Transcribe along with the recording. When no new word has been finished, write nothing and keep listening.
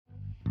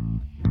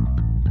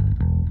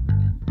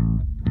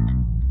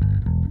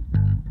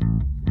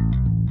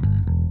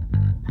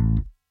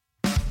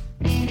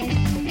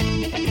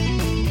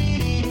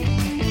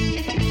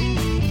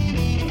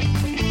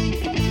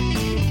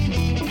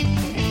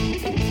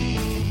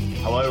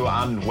Hello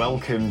and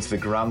welcome to the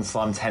Grand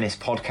Slam Tennis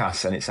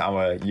Podcast, and it's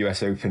our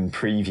US Open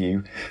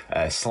preview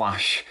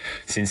slash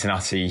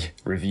Cincinnati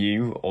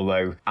review.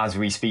 Although, as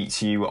we speak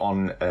to you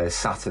on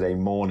Saturday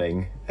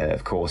morning,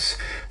 of course,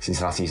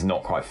 Cincinnati's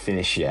not quite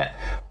finished yet.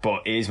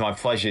 But it is my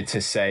pleasure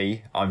to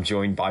say I'm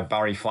joined by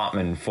Barry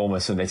Flatman, former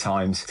Sunday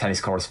Times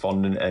tennis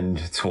correspondent and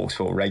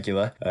TalkSport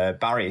regular.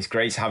 Barry, it's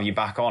great to have you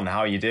back on. How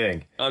are you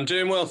doing? I'm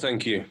doing well,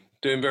 thank you.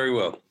 Doing very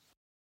well.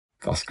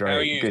 That's great. How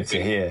are you? Good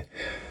to hear.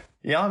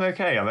 Yeah, I'm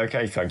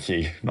okay, thank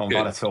you. Not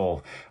bad at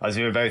all. As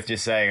we were both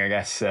just saying, I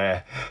guess,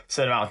 certain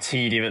amount of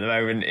tedium at the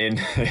moment in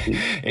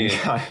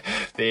kind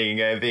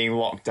of being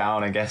locked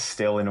down, I guess,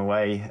 still in a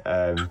way.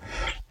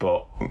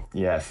 But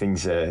yeah,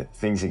 things are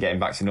getting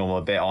back to normal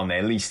a bit, aren't they?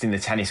 At least in the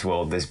tennis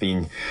world, there's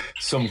been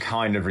some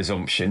kind of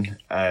resumption.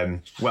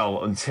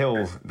 Well,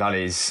 until that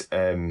is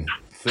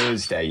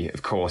Thursday,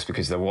 of course,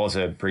 because there was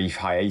a brief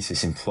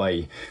hiatus in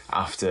play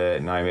after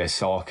Naomi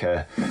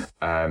Osaka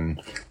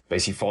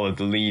basically followed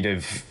the lead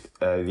of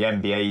the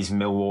NBA's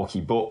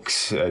Milwaukee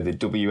Bucks, the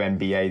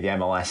WNBA, the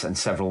MLS, and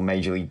several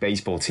Major League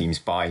Baseball teams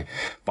by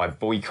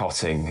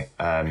boycotting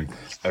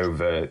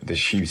over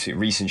the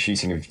recent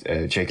shooting of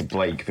Jacob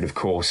Blake, but of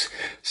course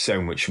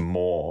so much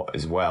more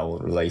as well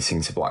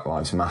relating to Black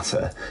Lives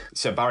Matter.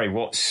 So Barry,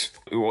 what's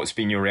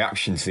been your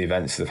reaction to the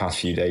events of the past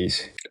few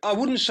days? I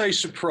wouldn't say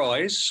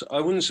surprise.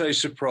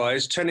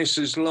 Tennis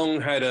has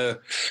long had a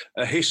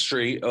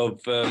history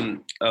of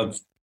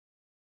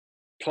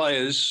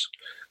players,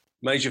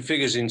 major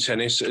figures in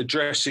tennis,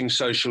 addressing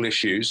social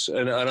issues,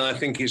 and I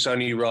think it's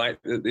only right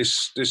that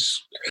this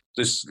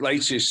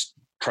latest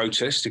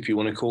protest, if you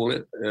want to call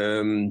it,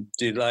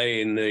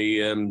 delay in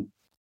the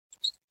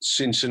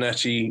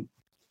Cincinnati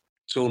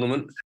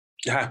tournament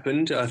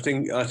happened. I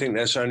think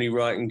that's only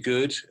right and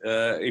good.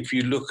 If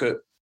you look at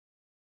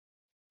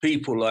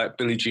people like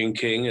Billie Jean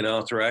King and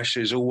Arthur Ashe,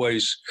 there's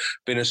always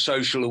been a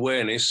social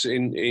awareness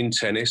in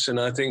tennis, and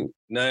I think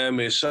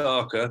Naomi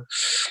Osaka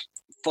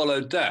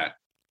followed that.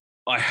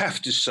 I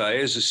have to say,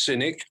 as a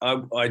cynic,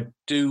 I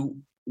do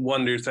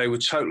wonder if they were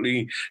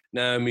totally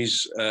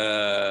Naomi's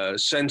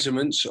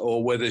sentiments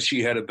or whether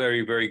she had a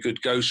very, very good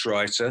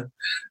ghostwriter.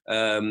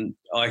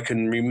 I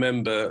can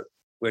remember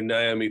when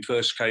Naomi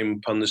first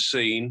came upon the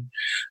scene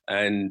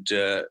and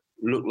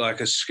looked like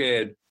a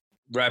scared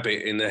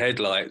rabbit in the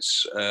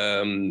headlights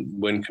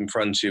when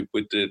confronted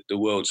with the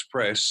world's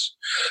press,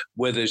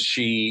 whether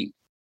she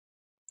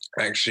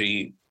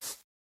actually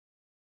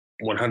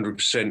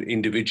 100%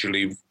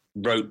 individually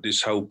wrote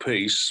this whole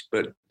piece,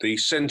 but the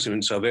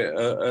sentiments of it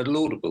are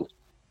laudable.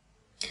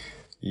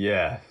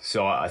 Yeah,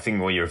 so I think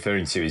what you're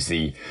referring to is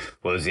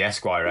there's the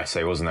Esquire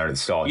essay, wasn't there, at the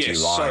start of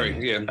July?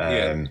 Sorry,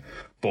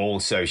 But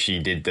also she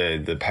did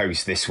the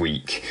post this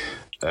week,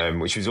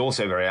 which was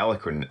also very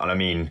eloquent. And I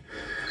mean,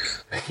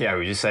 yeah, we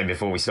were just saying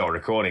before we started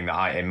recording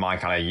that in my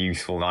kind of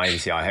youthful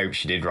naivety, I hope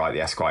she did write the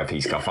Esquire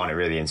piece, because I find it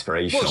really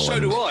inspirational.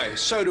 Well,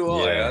 so do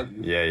I.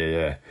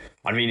 Yeah.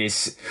 I mean,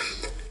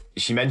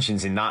 she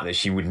mentions in that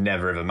she would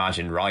never have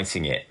imagined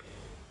writing it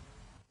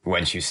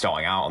when she was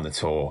starting out on the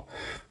tour,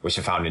 which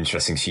I found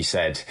interesting. She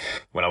said,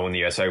 when I won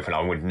the US Open,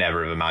 I would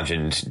never have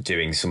imagined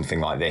doing something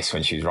like this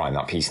when she was writing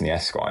that piece in the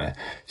Esquire.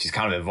 She's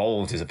kind of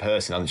evolved as a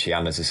person, hasn't she,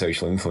 and as a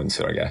social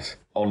influencer, I guess.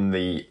 On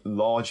the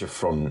larger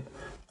front,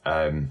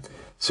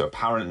 so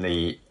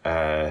apparently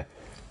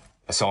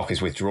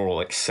Osaka's withdrawal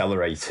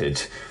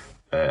accelerated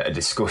a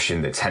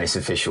discussion that tennis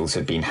officials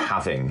had been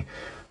having.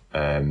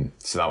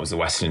 So that was the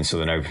Western and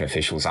Southern Open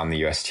officials and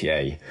the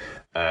USTA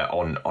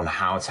on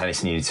how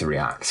tennis needed to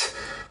react.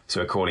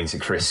 So according to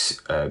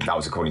Chris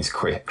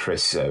Weidmeyer,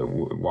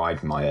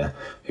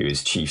 who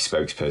is chief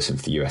spokesperson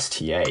for the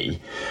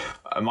USTA,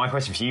 my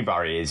question for you,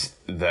 Barry, is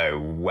though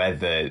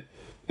whether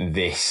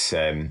this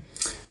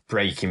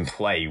break in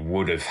play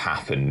would have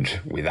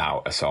happened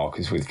without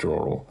Osaka's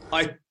withdrawal.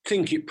 I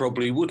think it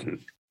probably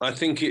wouldn't. I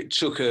think it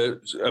took a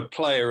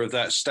player of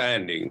that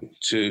standing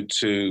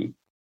to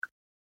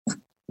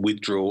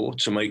withdraw,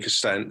 to make a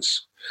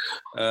stance,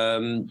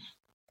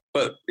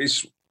 but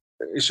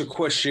it's a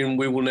question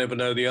we will never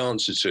know the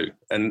answer to,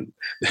 and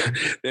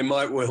there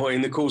might well,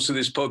 in the course of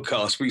this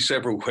podcast, be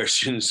several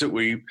questions that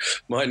we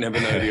might never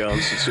know the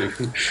answer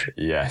to.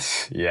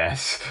 Yes.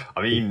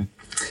 I mean,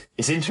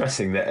 it's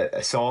interesting that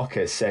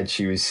Osaka said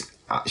she was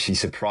actually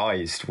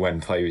surprised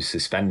when play was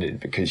suspended,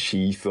 because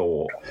she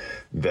thought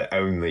that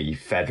only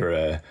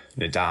Federer,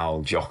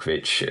 Nadal,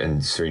 Djokovic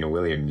and Serena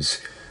Williams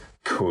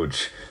could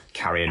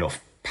carry enough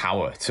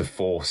power to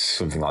force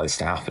something like this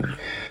to happen.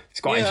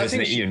 It's quite interesting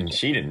that even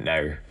she didn't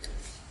know.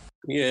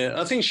 Yeah,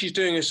 I think she's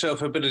doing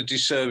herself a bit of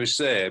disservice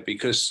there,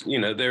 because,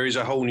 there is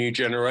a whole new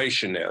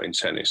generation now in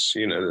tennis.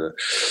 The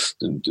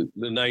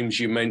names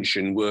you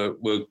mentioned were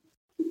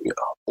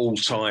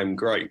all-time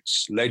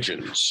greats,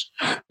 legends.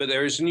 But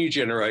there is a new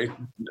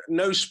generation.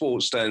 No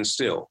sport stands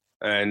still,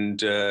 and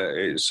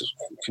it's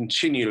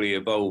continually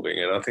evolving.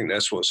 And I think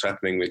that's what's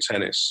happening with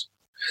tennis.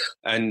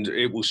 And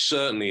it will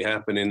certainly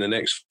happen in the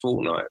next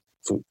fortnight.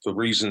 for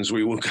reasons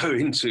we will go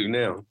into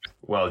now.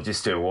 Well,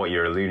 just to what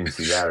you're alluding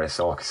to there,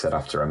 Osaka said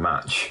after a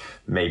match,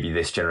 maybe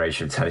this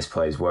generation of tennis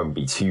players won't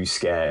be too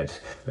scared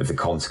of the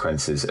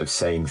consequences of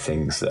saying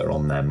things that are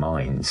on their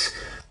minds.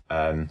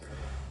 Do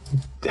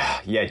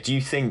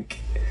you think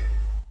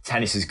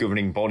tennis's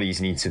governing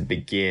bodies need to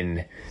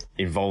begin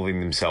involving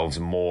themselves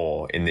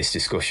more in this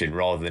discussion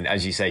rather than,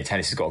 as you say,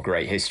 tennis has got a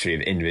great history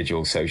of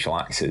individual social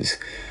actors,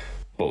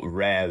 but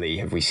rarely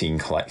have we seen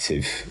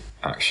collective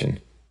action?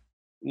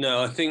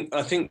 No, I think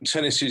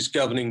tennis's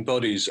governing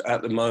bodies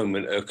at the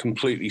moment are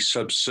completely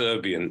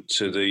subservient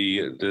to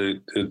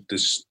the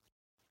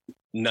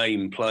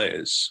name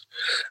players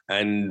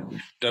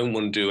and don't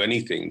want to do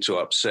anything to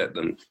upset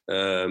them.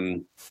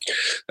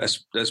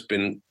 That's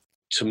been,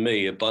 to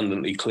me,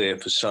 abundantly clear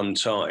for some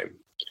time.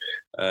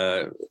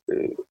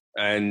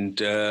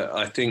 And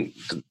I think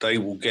that they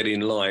will get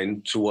in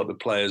line to what the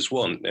players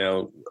want.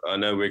 Now, I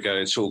know we're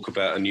going to talk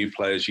about a new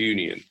players'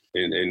 union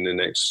in the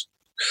next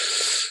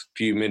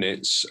few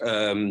minutes,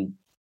 and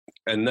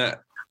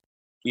that,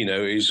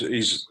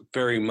 is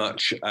very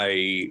much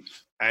a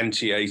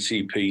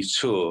anti-ATP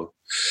tour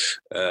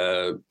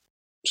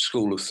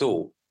school of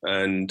thought,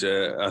 and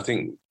I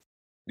think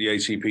the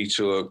ATP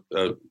tour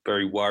are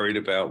very worried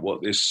about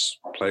what this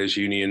players'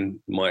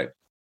 union might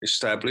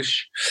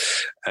establish,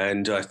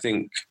 and I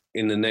think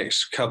in the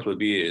next couple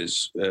of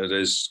years,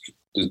 there's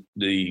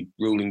the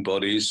ruling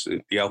bodies,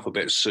 the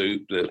alphabet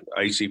soup, the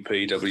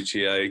ATP,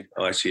 WTA,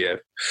 ITF,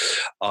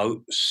 are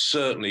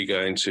certainly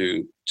going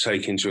to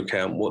take into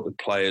account what the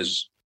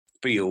players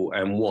feel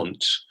and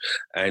want,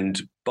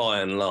 and by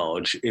and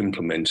large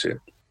implement it.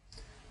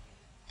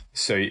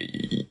 So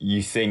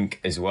you think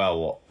as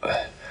well,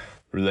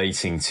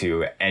 relating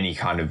to any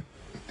kind of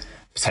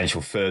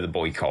potential further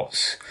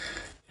boycotts,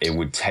 it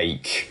would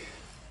take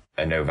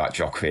a Novak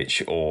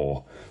Djokovic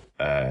or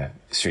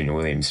Serena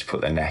Williams to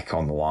put their neck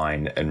on the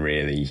line and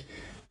really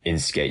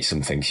instigate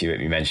something? So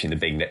you mentioned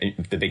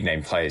the big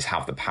name players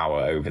have the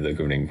power over the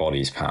governing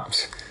bodies,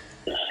 perhaps.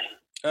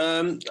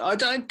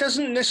 It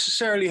doesn't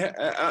necessarily,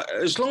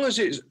 as long as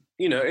it's,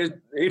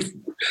 if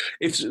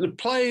the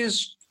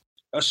players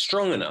are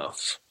strong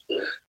enough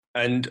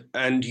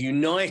and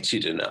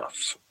united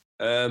enough,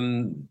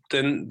 then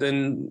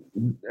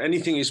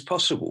anything is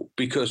possible.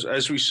 Because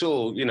as we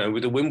saw,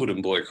 with the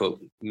Wimbledon boycott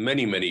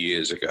many, many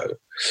years ago,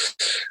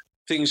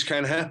 things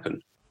can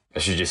happen. I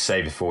should just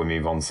say before we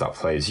move on to that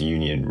players'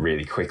 union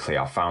really quickly,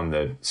 I found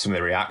some of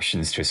the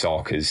reactions to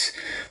Osaka's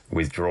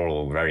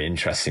withdrawal very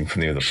interesting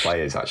from the other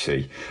players,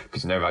 actually,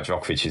 because Novak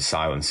Djokovic's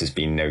silence has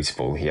been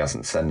notable. He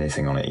hasn't said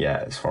anything on it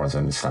yet, as far as I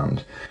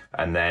understand.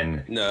 And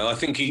then... No, I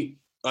think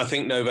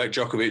Novak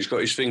Djokovic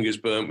got his fingers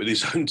burnt with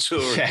his own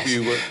tour a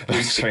few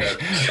weeks ago.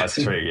 That's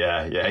true,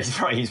 yeah.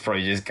 He's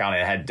probably just kind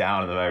of head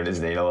down at the moment,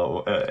 isn't he,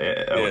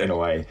 in a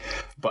way.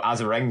 But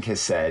Azarenka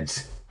said...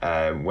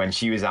 when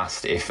she was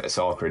asked if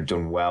Osaka had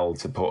done well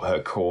to put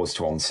her cause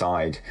to one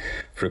side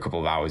for a couple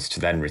of hours to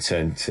then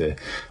return to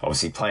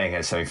obviously playing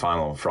her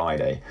semi-final on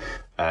Friday,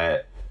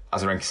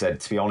 Azarenka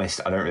said, to be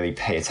honest, I don't really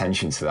pay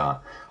attention to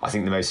that. I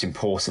think the most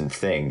important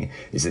thing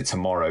is that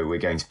tomorrow we're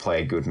going to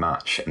play a good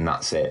match and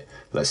that's it.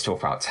 Let's talk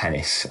about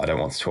tennis. I don't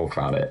want to talk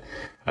about it.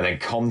 And then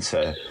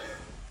Konta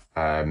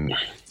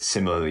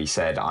similarly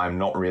said, I'm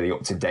not really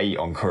up to date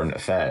on current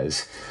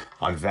affairs.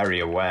 I'm very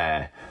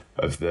aware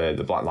of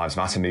the Black Lives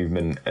Matter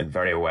movement and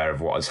very aware of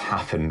what has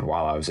happened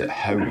while I was at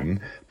home,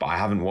 but I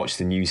haven't watched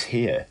the news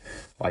here.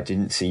 I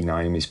didn't see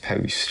Naomi's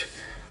post.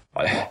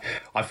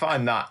 I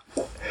find that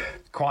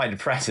quite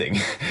depressing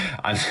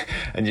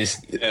and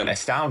just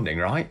astounding,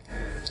 right?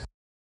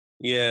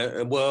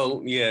 Yeah,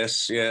 well,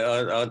 yes,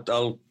 yeah.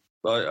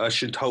 I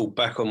should hold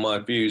back on my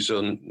views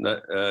on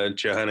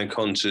Johanna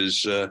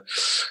Konta's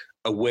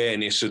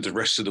awareness of the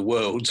rest of the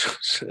world,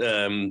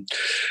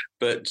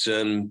 but.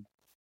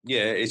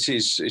 Yeah, it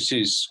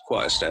is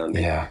quite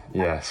astounding.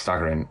 Yeah,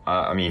 staggering.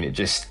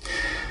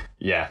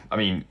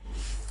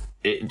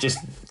 It just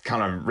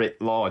kind of writ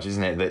large,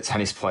 isn't it, that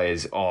tennis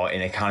players are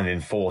in a kind of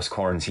enforced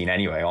quarantine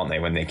anyway, aren't they,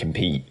 when they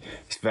compete?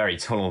 It's very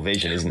tunnel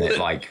vision, isn't it?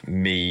 Like,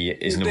 me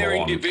is number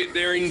one.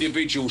 They're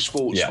individual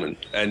sportsmen,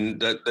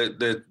 and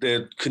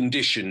they're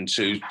conditioned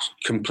to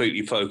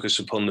completely focus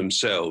upon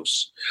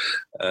themselves.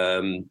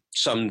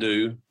 Some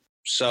do.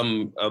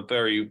 Some are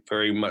very,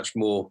 very much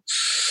more...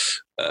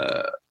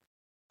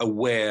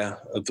 aware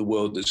of the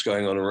world that's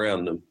going on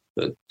around them,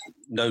 but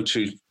no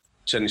two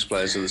tennis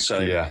players are the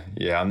same.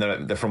 Yeah, and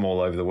they're from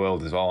all over the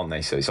world as well, aren't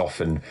they? So it's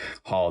often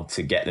hard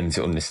to get them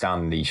to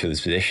understand each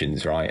other's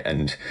positions, right?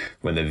 And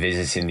when they're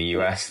visiting the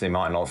US, they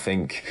might not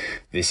think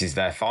this is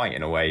their fight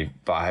in a way,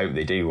 but I hope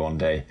they do one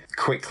day.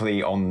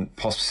 Quickly on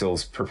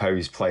Pospisil's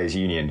proposed players'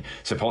 union.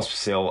 So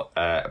Pospisil,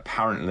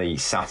 apparently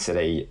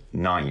Saturday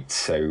night,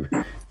 so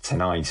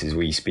tonight as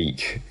we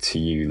speak to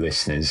you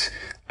listeners,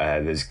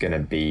 there's going to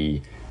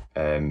be...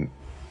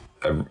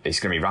 it's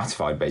going to be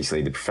ratified,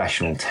 basically, the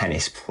Professional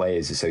Tennis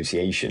Players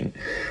Association.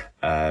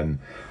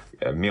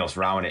 Milos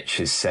Raonic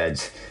has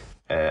said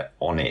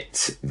on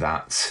it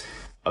that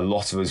a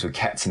lot of us were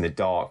kept in the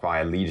dark by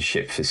our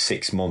leadership for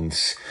 6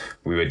 months.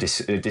 We were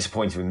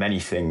disappointed with many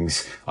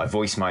things. I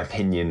voiced my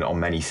opinion on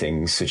many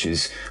things, such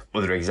as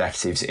other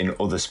executives in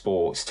other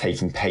sports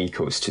taking pay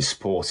cuts to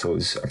support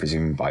us. I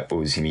presume by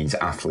us he means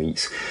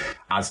athletes.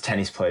 As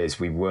tennis players,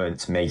 we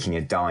weren't making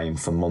a dime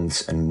for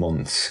months and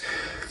months.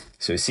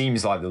 So it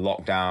seems like the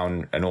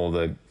lockdown and all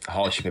the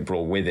hardship it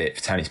brought with it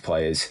for tennis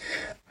players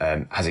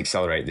has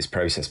accelerated this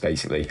process,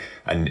 basically.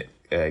 And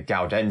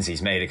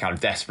Gaudenzi's made a kind of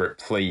desperate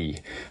plea,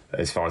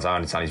 as far as I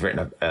understand. He's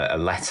written a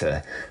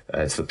letter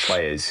to the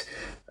players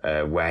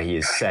where he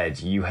has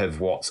said, you have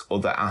what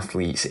other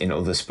athletes in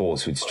other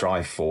sports would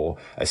strive for,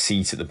 a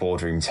seat at the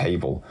boardroom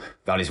table.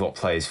 That is what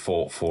players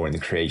fought for in the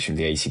creation of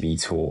the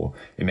ATP Tour.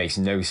 It makes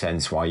no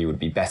sense why you would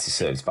be better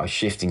served by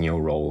shifting your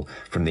role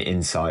from the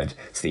inside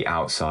to the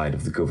outside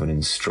of the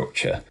governance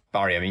structure.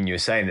 Barry, I mean, you were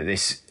saying that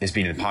this has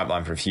been in the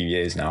pipeline for a few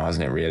years now,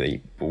 hasn't it,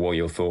 really? But what are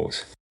your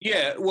thoughts?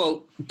 Yeah,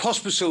 well,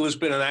 Pospisil has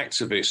been an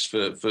activist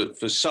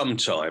for some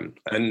time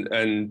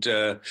and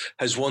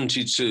has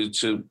wanted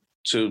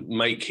to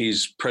make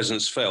his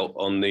presence felt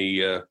on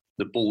the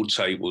board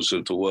tables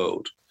of the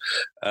world.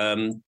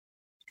 You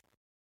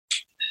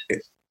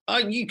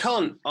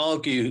can't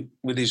argue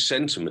with his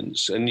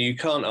sentiments, and you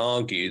can't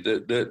argue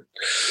that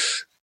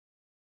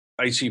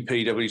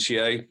ATP,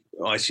 WTA,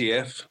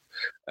 ITF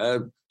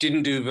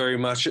didn't do very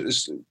much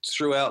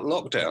throughout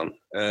lockdown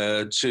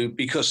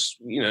because,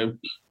 you know,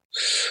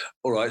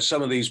 all right,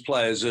 some of these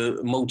players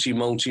are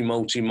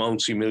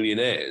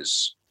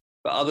multi-millionaires,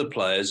 but other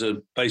players are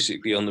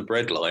basically on the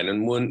breadline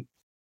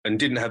and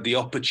didn't have the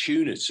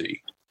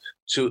opportunity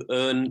to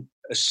earn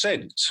a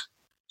cent.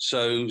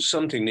 So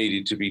something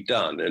needed to be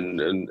done,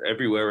 and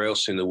everywhere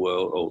else in the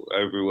world, or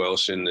everywhere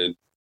else in the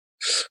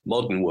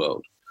modern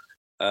world,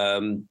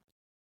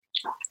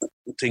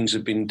 things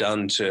have been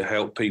done to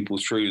help people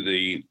through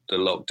the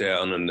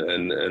lockdown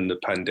and the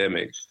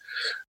pandemic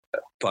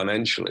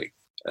financially.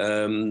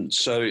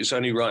 So it's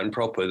only right and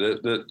proper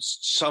that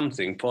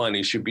something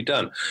finally should be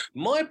done.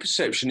 My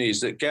perception is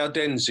that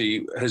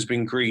Gaudenzi has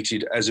been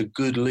greeted as a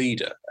good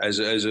leader, as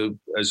a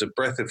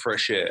breath of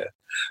fresh air,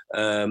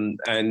 and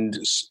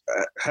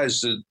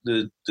has the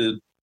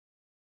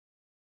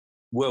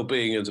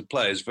well-being of the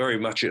players very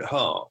much at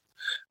heart.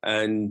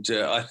 And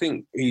I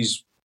think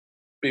he's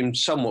been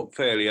somewhat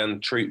fairly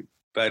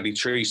badly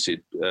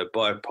treated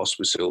by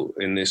Pospisil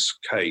in this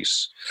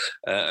case.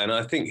 And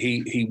I think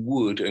he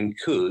would and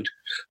could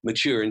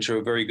mature into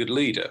a very good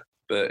leader.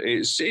 But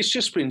it's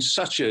just been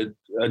such a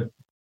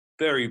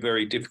very,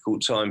 very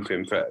difficult time for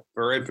him,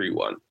 for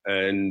everyone.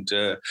 And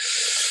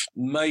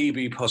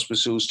maybe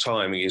Pospisil's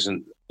timing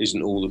isn't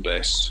all the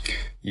best.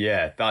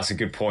 Yeah, that's a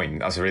good point.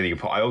 That's a really good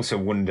point. I also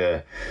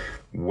wonder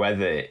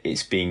whether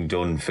it's being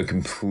done for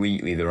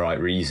completely the right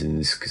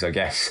reasons, because I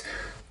guess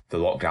the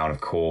lockdown,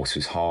 of course,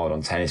 was hard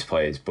on tennis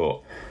players, but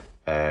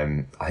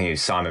I think it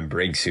was Simon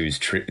Briggs who was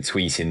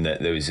tweeting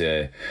that there was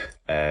a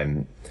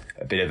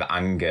bit of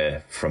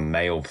anger from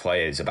male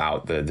players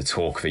about the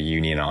talk of a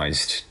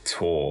unionised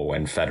tour,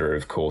 when Federer,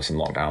 of course, in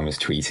lockdown was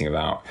tweeting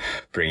about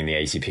bringing the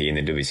ATP and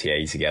the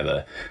WTA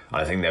together.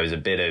 And I think there was a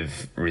bit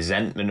of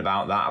resentment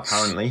about that,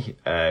 apparently,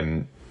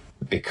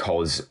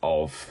 because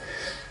of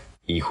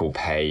equal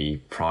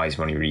pay, prize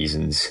money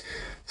reasons.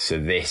 So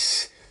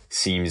this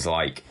seems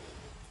like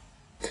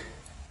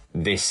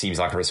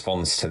a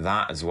response to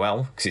that as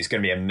well, because it's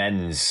going to be a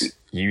men's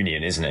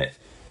union, isn't it?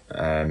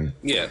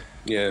 Yeah.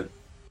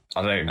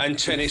 I don't. And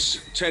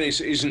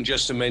tennis isn't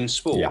just a men's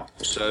sport, yeah.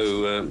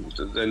 So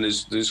then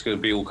there's going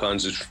to be all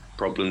kinds of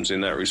problems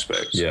in that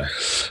respect. Yeah.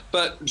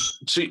 But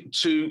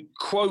to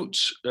quote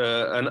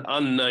an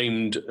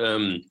unnamed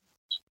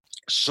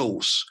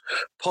source,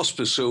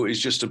 Pospisil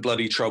is just a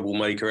bloody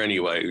troublemaker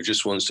anyway, who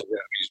just wants to have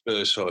his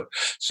Mercer.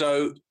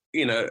 So,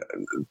 you know,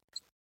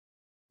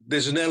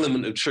 there's an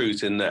element of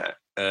truth in that.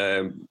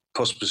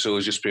 Pospisil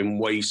has just been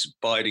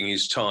biding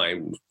his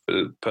time for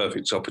the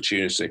perfect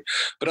opportunity.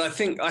 But I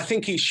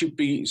think he should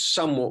be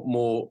somewhat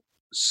more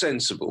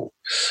sensible,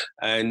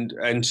 and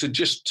to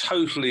just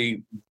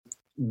totally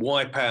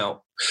wipe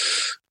out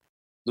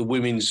the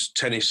women's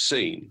tennis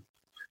scene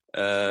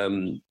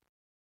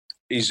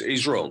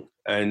is wrong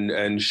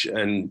and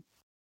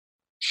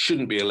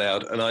shouldn't be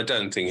allowed, and I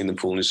don't think in the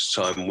fullness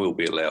of time will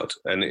be allowed.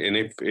 And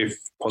if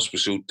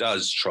Pospisil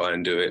does try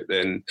and do it,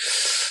 then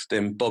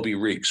Bobby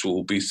Riggs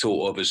will be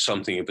thought of as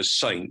something of a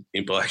saint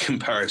by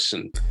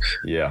comparison.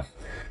 Yeah.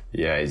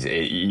 Yeah,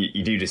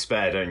 you do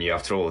despair, don't you,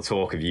 after all the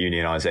talk of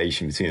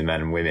unionisation between the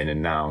men and women,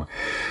 and now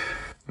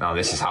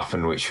this has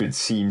happened, which would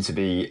seem to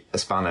be a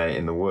spanner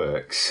in the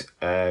works.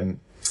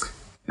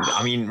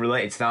 I mean,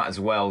 related to that as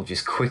well,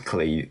 just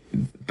quickly,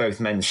 both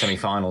men's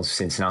semi-finals for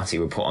Cincinnati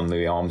were put on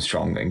Louis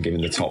Armstrong and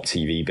given the top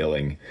TV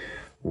billing,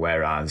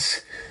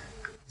 whereas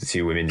the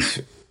two women's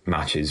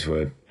matches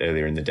were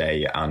earlier in the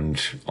day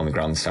and on the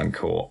grandstand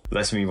court.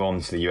 Let's move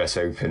on to the US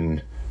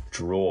Open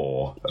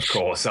draw. Of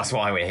course, that's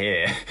why we're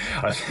here.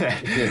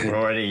 we're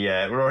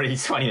already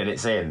 20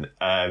 minutes in.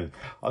 I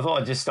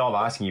thought I'd just start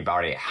by asking you,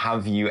 Barry,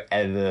 have you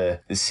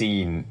ever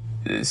seen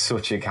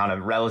such a kind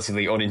of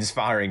relatively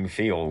uninspiring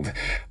field.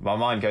 My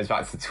mind goes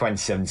back to the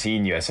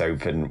 2017 US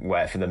Open,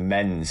 where for the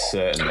men,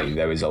 certainly,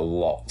 there was a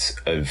lot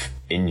of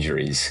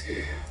injuries.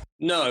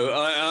 No,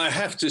 I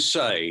have to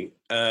say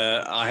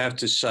that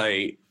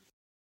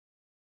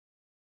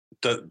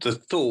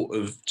the thought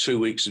of 2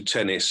 weeks of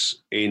tennis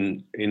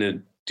in a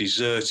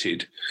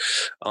deserted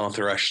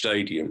Arthur Ashe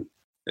Stadium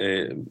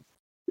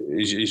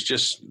is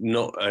just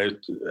not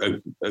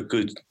a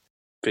good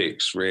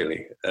fix,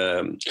 really.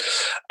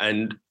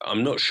 And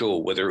I'm not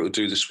sure whether it will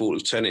do the sport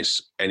of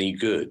tennis any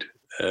good.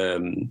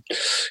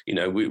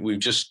 We've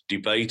just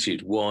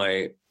debated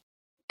why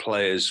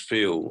players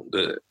feel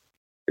that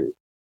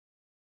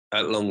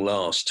at long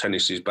last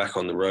tennis is back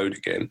on the road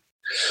again.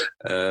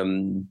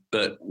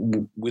 But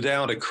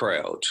without a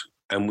crowd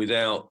and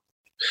without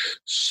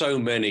so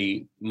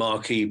many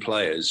marquee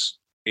players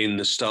in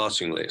the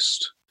starting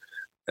list,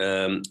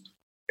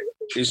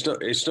 it's not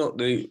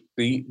the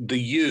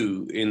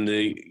U in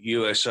the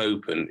US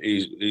Open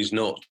is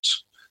not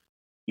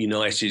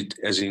united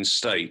as in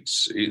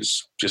states.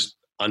 It's just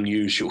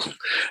unusual,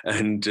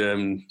 and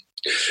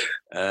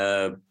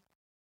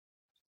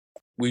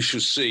we shall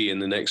see in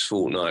the next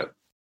fortnight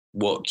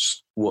what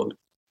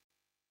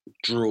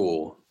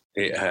draw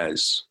it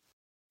has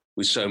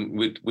with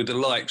the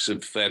likes of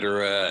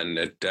Federer and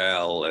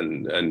Nadal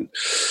and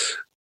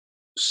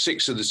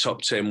 6 of the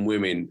top 10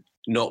 women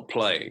not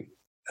playing.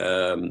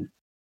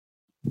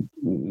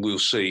 We'll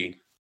see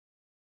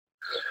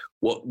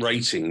what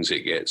ratings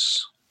it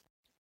gets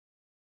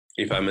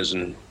if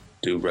Amazon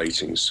do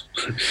ratings.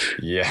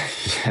 yeah.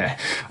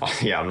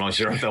 I'm not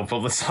sure if they'll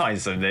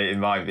publicise them. It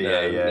might be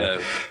they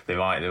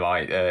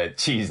might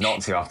choose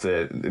not to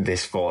after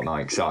this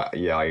fortnight. So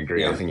I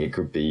agree. Yeah. I think it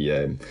could be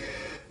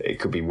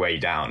way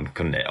down,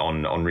 couldn't it,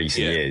 on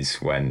recent years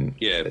when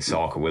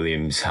Osaka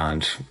Williams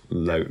had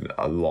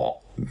a lot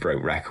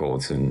broke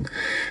records, and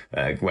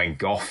when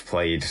Goff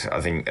played,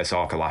 I think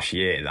Osaka last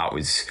year, that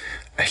was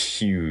a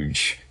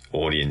huge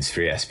audience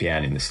for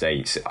ESPN in the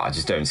States. I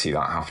just don't see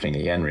that happening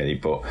again, really,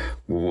 but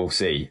we'll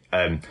see.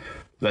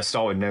 Let's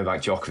start with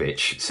Novak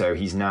Djokovic. So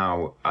he's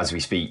now, as we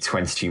speak,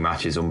 22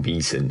 matches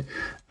unbeaten.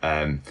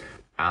 And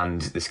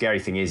the scary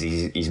thing is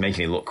he's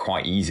making it look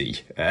quite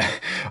easy.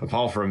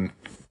 Apart from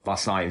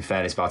last night, in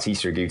fairness,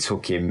 Bautista Agut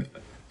took him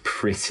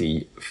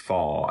pretty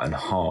far and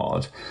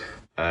hard.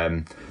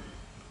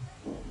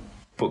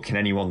 But can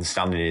anyone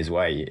stand in his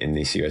way in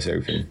this US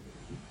Open?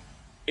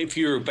 If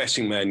you're a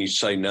betting man, you'd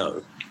say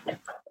no.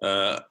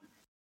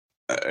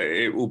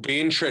 It will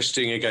be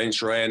interesting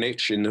against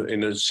Raonic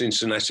in the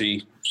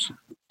Cincinnati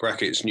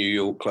brackets, New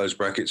York close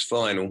brackets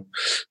final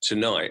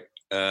tonight,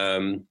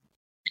 because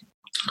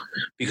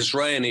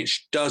Raonic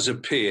does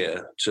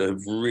appear to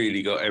have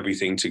really got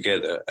everything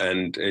together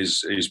and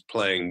is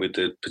playing with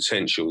the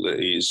potential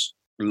that he's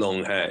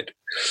long had.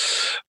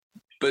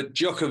 But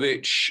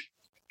Djokovic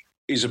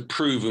is a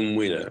proven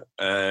winner,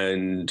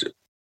 and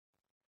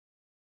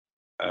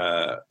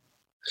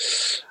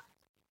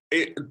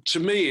to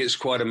me, it's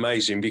quite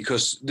amazing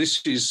because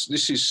this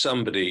is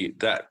somebody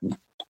that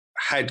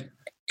had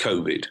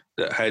COVID,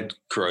 that had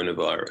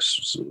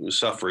coronavirus,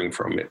 suffering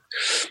from it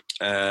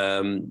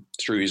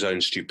through his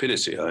own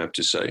stupidity, I have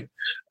to say,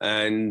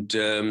 and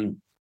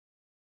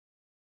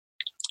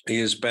he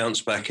has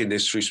bounced back in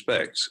this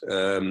respect.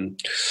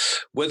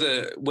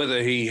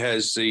 Whether he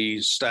has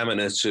the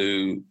stamina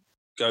to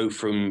go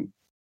from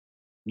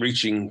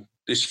reaching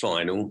this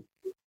final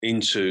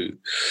into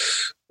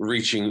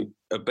reaching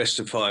a best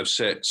of 5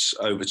 sets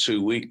over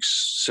 2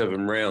 weeks,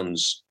 7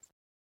 rounds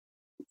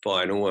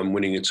final and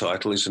winning a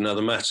title is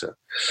another matter.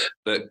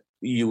 But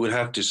you would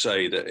have to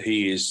say that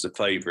he is the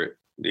favourite,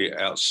 the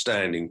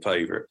outstanding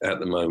favourite at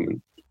the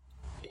moment.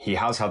 He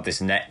has had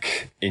this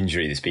neck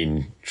injury that's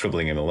been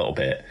troubling him a little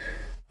bit.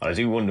 And I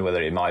do wonder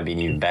whether it might have been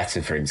even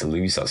better for him to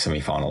lose that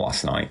semi-final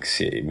last night,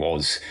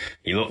 because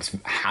he looked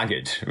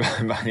haggard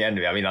by the end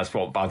of it. I mean, that's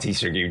what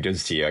Bautista Agut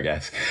does to you, I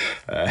guess.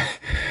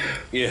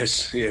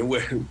 Yes,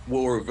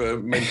 war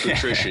of mental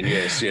attrition,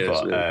 yes.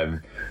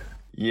 But,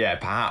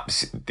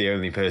 perhaps the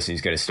only person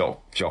who's going to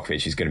stop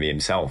Djokovic is going to be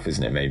himself,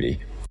 isn't it,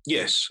 maybe?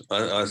 Yes,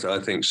 I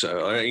think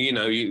so.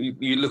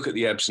 You look at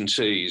the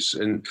absentees,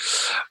 and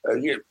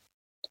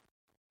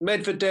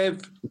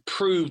Medvedev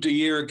proved a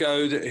year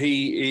ago that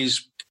he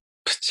is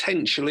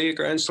potentially a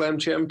Grand Slam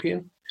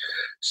champion.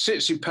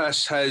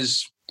 Tsitsipas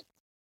has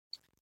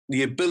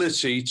the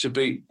ability to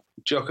beat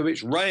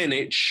Djokovic.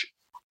 Raonic,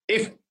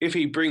 if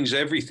he brings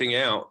everything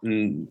out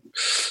and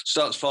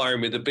starts firing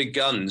with the big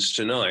guns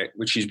tonight,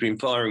 which he's been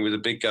firing with the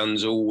big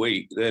guns all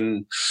week,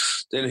 then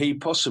he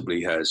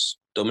possibly has.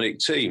 Dominic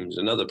Thiem's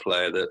another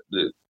player that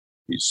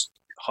it's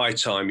high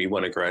time he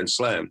won a Grand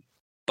Slam.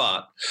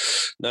 But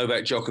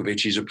Novak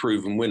Djokovic is a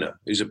proven winner,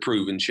 is a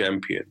proven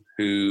champion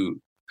who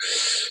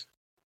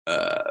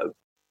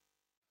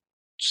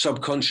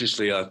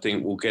subconsciously, I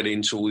think, will get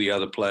into all the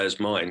other players'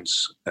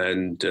 minds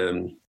and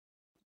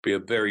be a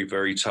very,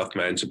 very tough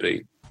man to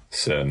beat.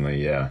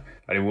 Certainly, yeah.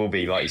 And it will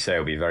be, like you say,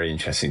 it'll be very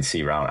interesting to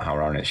see how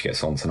Raonic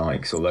gets on tonight,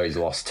 because although he's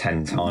lost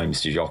 10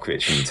 times to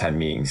Djokovic in the 10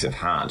 meetings they've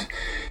had,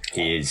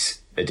 he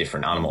is a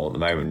different animal at the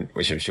moment,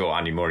 which I'm sure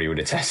Andy Murray would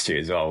attest to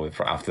as well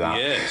after that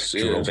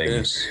drubbing.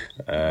 Yes.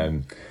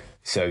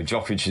 So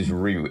Djokovic's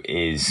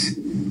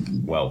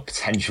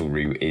potential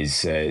route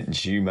is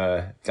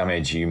Damir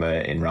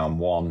Djuma in round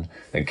 1,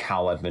 then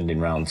Carl Edmund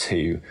in round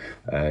 2,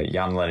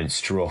 Jan-Lennard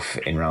Struff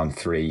in round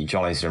 3,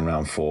 John Isner in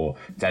round 4,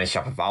 Denis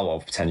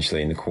Shapovalov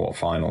potentially in the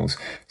quarterfinals.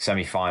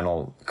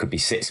 Semi-final could be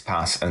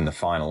Tsitsipas, and the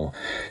final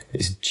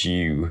is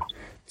due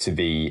to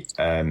be,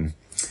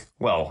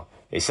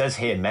 it says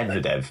here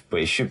Medvedev,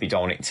 but it should be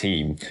Dominic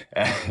Thiem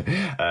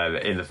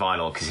in the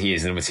final, because he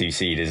is the number 2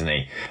 seed, isn't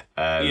he?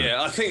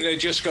 I think they're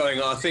just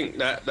going. I think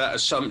that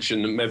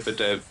assumption that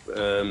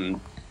Medvedev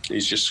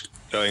is just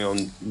going on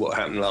what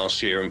happened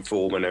last year and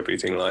form and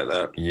everything like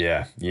that.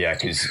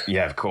 Because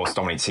of course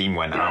Dominic Thiem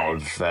went out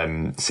of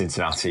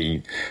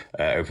Cincinnati,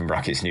 open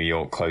brackets, New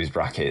York, closed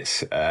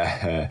brackets,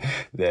 right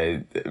at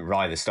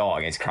the start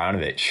against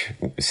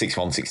Krajinovic, 6-1,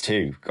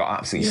 6-2, got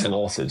absolutely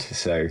slaughtered.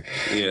 So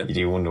you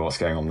do wonder what's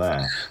going on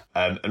there.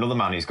 Another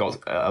man who's got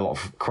a lot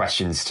of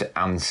questions to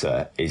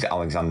answer is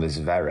Alexander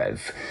Zverev.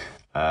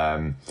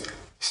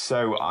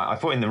 So I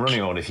put in the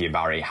running order for you,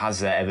 Barry. Has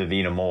there ever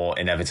been a more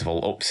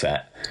inevitable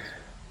upset?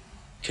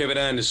 Kevin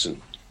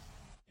Anderson.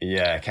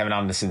 Yeah, Kevin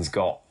Anderson's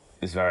got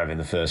Zverev in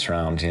the first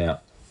round, yeah.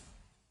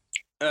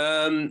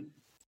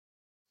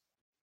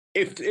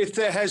 If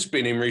there has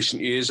been in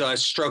recent years, I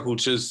struggle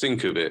to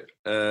think of it.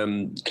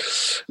 Zverev,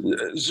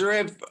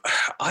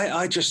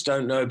 I just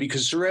don't know,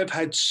 because Zverev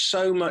had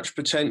so much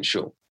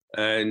potential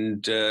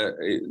and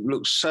it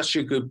looks such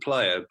a good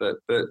player, but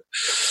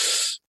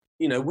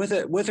you know,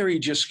 whether he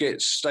just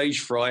gets stage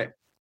fright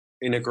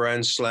in a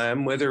Grand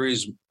Slam, whether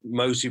his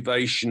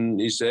motivation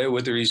is there,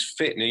 whether he's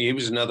fit. He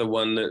was another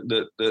one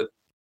that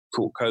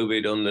caught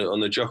COVID on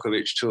the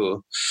Djokovic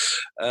tour.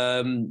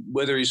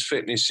 Whether his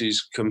fitness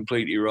is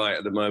completely right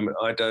at the moment,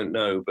 I don't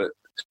know. But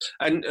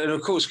and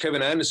of course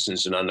Kevin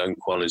Anderson's an unknown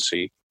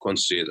quantity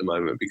at the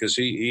moment, because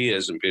he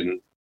hasn't been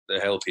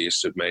the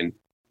healthiest of men,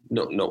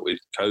 not with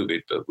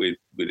COVID, but with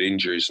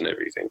injuries and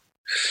everything.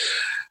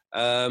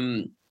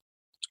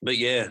 But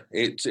yeah,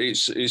 it's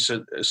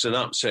an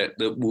upset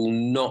that will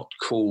not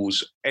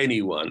cause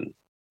anyone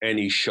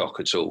any shock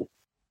at all.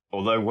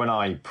 Although when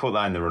I put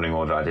that in the running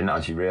order, I didn't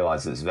actually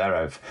realise that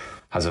Zverev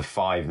has a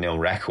 5-0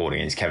 record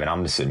against Kevin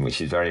Anderson,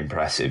 which is very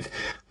impressive.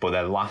 But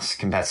their last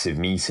competitive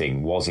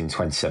meeting was in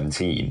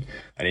 2017.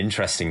 And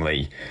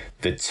interestingly,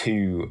 the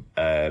 2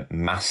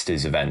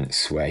 Masters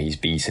events where he's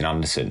beaten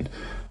Anderson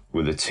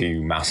were the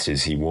 2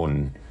 Masters he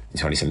won in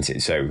 2017.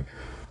 So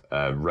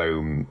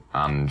Rome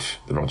and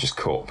the Rogers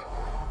Cup.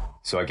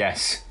 So I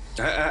guess...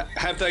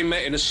 have they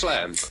met in a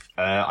slam?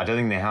 I don't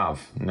think they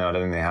have. No, I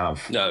don't think they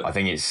have. No. I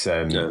think it's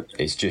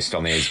just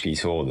on the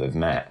ATP Tour they've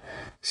met.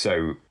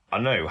 So, I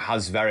don't know,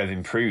 has Zverev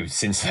improved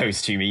since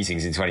those 2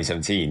 meetings in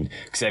 2017?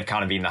 Because they've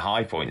kind of been the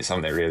high points,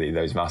 haven't they, really,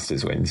 those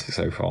Masters wins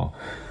so far?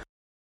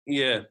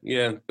 Yeah.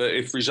 But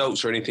if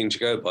results are anything to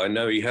go by,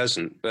 no, he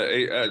hasn't. But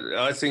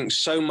I think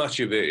so much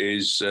of it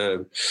is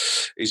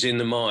in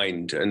the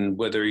mind, and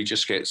whether he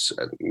just gets,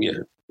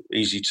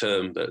 easy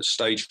term, but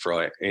stage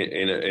fright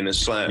in a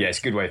slam. Yeah, it's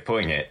a good way of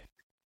putting it.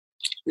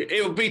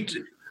 It would be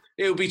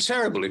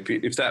terrible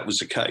if that was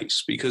the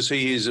case, because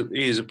he is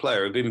a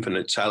player of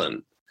infinite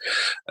talent.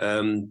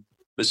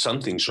 But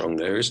something's wrong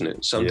there, isn't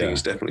it?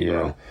 Something's definitely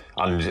wrong.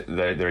 And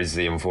there is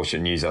the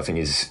unfortunate news. I think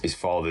his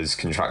father's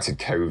contracted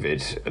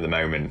COVID at the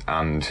moment,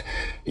 and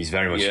he's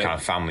very much a kind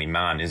of family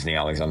man, isn't he,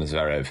 Alexander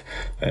Zverev?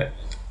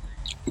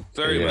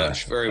 Very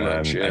much.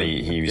 And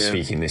he was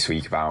speaking this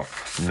week about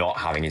not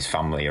having his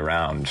family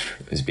around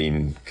has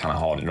been kind of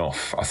hard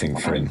enough, I think,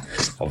 for him.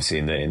 Obviously,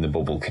 in the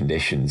bubble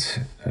conditions,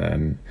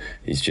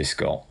 he's just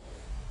got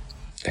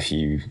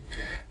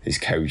his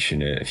coach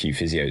and a few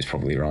physios,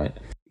 probably, right?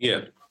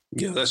 Yeah,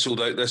 that's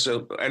all.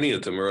 Any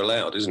of them are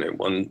allowed, isn't it?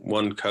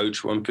 One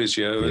coach, one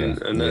physio,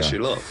 and that's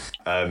your lot.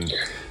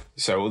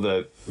 So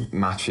other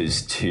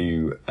matches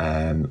to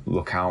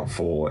look out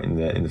for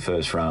in the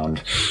first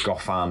round.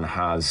 Goffin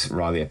has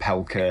Riley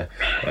Opelka.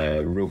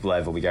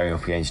 Rublev will be going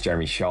up against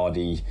Jeremy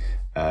Chardy.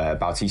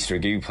 Bautista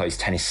Agut plays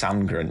Tennis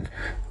Sandgren,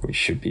 which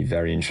should be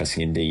very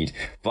interesting indeed.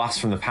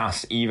 Blast from the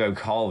past, Ivo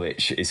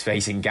Karlovic is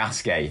facing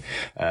Gasquet,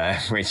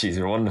 which is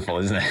wonderful,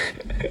 isn't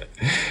it?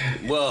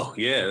 Well,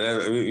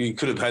 yeah, you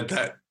could have had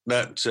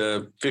that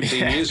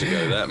 15 years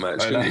ago, that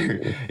match.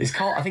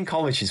 I think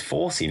Karlovic is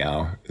 40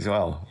 now as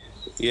well.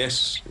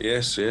 Yes.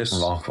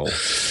 Remarkable.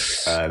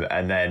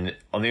 And then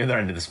on the other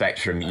end of the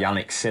spectrum,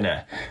 Yannick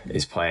Sinner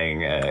is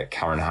playing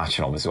Karen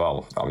Khachanov as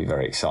well. That'll be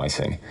very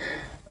exciting.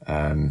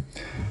 And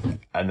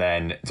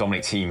then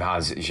Dominic Thiem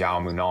has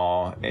João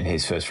Munar in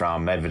his first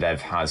round. Medvedev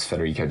has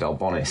Federico Del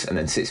Bonis, and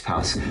then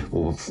Tsitsipas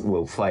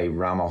will play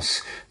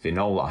Ramos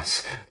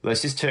Vinolas.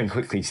 Let's just turn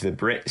quickly to the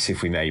Brits,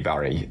 if we may,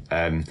 Barry.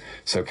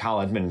 So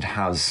Carl Edmund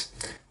has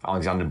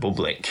Alexander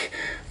Bublik.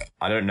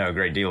 I don't know a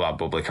great deal about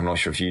Bublik. I'm not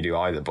sure if you do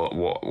either, but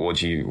what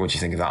do you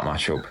think of that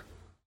matchup?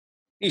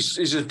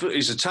 He's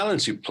a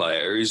talented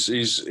player.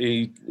 His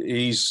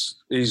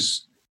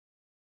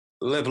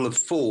level of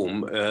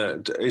form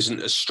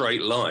isn't a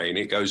straight line.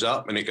 It goes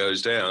up and it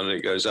goes down, and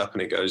it goes up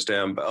and it goes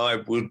down. But I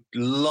would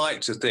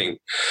like to think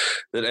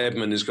that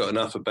Edmund has got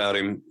enough about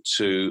him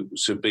to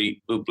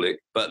beat Bublik.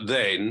 But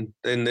then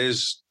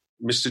there's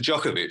Mr.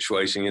 Djokovic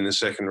waiting in the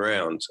second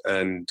round,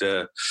 and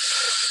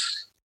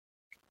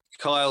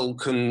Kyle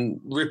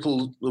can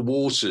ripple the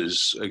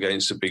waters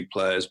against the big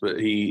players, but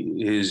he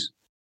is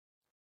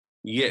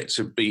yet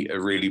to beat a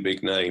really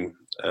big name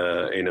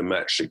in a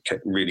match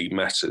that really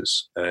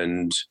matters.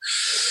 And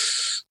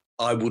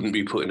I wouldn't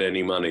be putting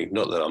any money,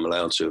 not that I'm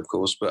allowed to, of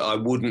course, but I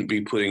wouldn't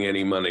be putting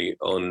any money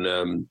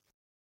on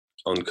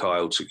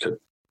Kyle to,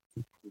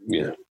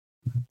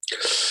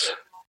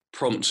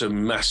 prompt a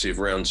massive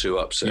round 2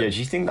 upset. Yeah, do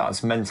you think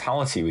that's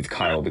mentality with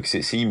Kyle? Because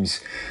it seems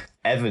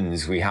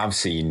Evans we have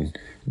seen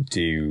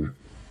do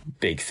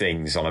big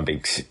things on a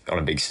big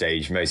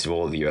stage, most of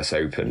all at the US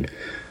Open.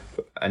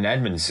 And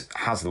Edmonds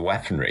has the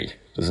weaponry,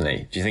 doesn't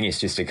he? Do you think it's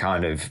just a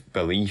kind of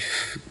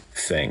belief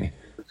thing?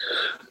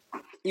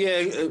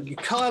 Yeah,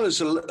 Kyle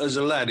as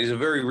a lad is a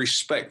very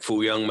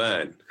respectful young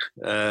man.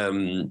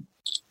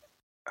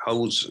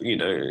 Holds,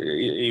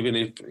 even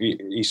if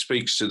he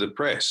speaks to the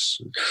press,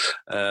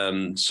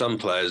 some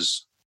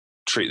players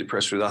treat the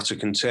press with utter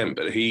contempt,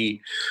 but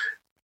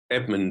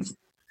Edmund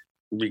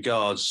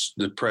regards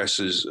the press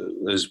as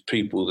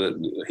people that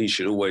he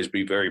should always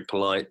be very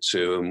polite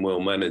to and well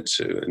mannered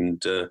to,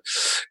 and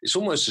it's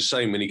almost the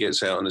same when he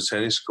gets out on the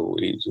tennis court.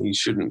 He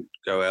shouldn't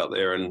go out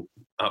there and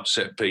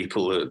upset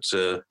people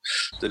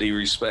that he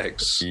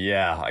respects.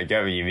 Yeah, I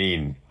get what you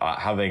mean.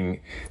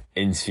 Having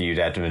interviewed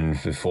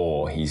Edmund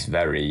before, he's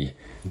very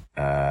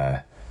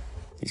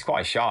he's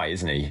quite shy,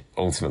 isn't he?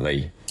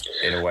 Ultimately,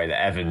 in a way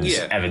that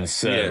Evans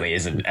certainly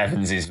isn't.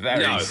 Evans is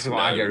very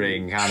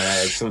swaggering, kind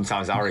of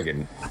sometimes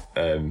arrogant.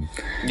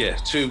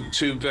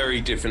 Two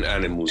very different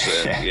animals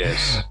there.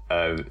 Yes.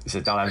 So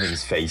Dan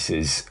Evans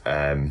faces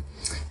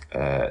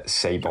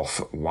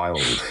Saboth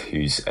Wild,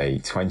 who's a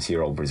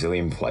 20-year-old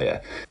Brazilian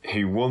player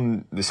who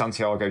won the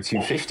Santiago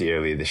 250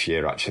 earlier this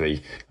year,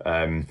 actually.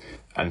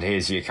 And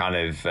here's your kind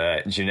of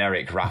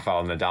generic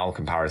Rafael Nadal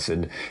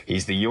comparison.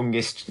 He's the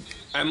youngest.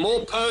 And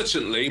more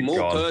pertinently,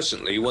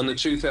 won the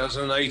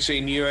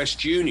 2018 US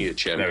Junior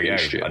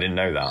Championship. There we go. I didn't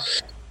know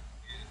that.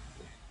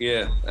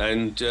 Yeah,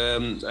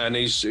 and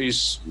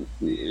he's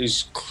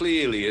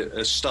clearly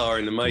a star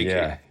in the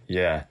making.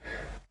 Yeah.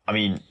 I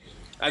mean,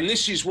 and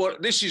this is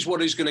what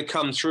is going to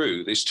come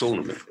through this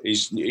tournament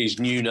is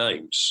new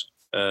names.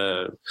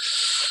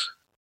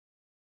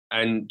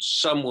 And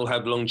some will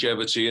have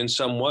longevity and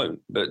some won't.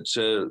 But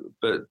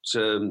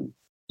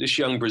this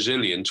young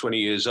Brazilian, 20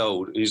 years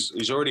old,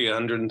 he's already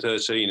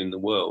 113 in the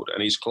world,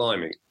 and he's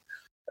climbing.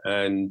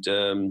 And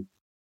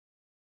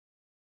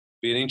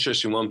be an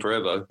interesting one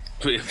forever.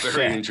 Be a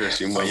very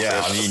interesting one.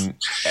 Yeah, forever. I mean,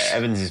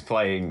 Evans is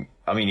playing.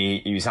 I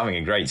mean, he was having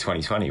a great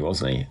 2020,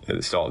 wasn't he, at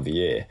the start of the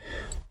year?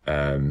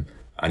 And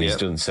he's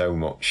done so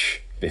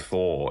much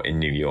before in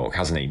New York,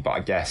 hasn't he? But I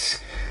guess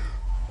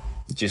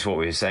just what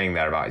we were saying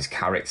there about his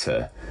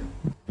character,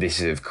 this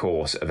is, of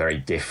course, a very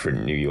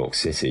different New York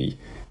City.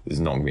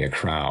 There's not going to be a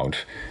crowd.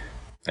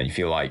 And you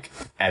feel like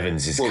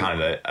Evans is kind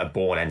of a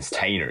born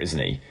entertainer, isn't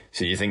he?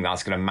 So do you think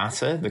that's going to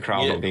matter, the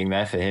crowd not being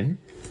there for him?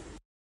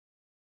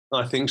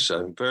 I think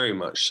so, very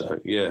much so,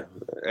 yeah.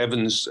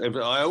 Evans,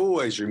 I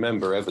always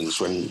remember Evans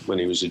when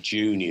he was a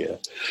junior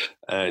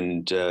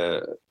and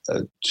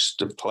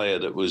just a player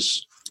that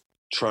was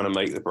trying to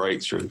make the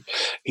breakthrough.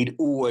 He'd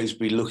always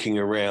be looking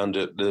around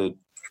at the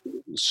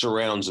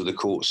surrounds of the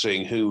court,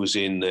 seeing who was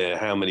in there,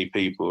 how many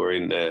people were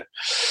in there.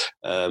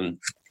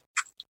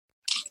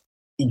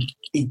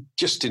 He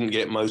just didn't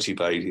get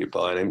motivated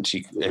by an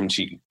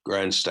empty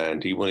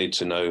grandstand. He wanted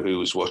to know who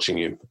was watching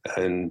him.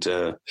 And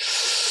can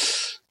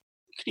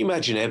you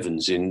imagine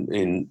Evans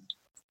in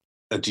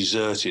a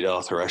deserted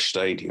Arthur Ashe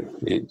Stadium?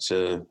 It's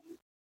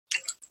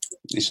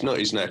not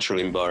his natural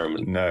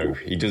environment. No,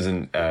 he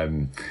doesn't.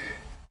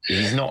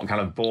 He's not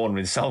kind of born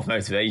with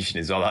self-motivation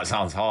as well. That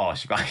sounds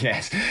harsh, but I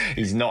guess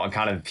he's not a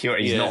kind of pure.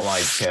 He's not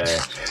like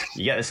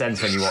you get the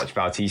sense when you watch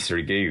Bautista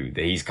Agut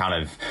that he's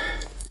kind of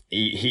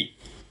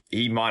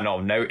he might not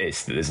have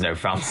noticed that there's no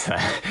fans there.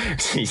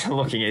 He's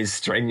looking at his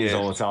strings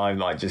all the time,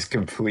 like just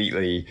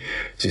completely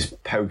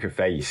just poker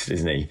faced,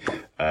 isn't he?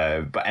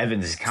 But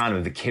Evans is kind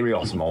of the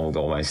Kyrgios mold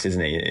almost,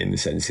 isn't he? In the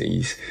sense that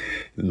he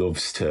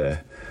loves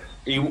to.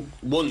 He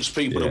wants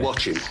people to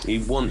watch him. He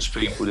wants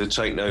people to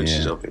take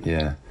notice of him.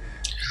 Yeah.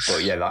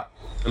 But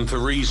and for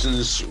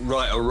reasons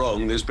right or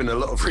wrong, there's been a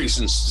lot of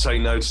reasons to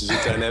take notice of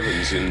Dan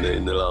Evans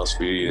in the last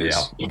few years.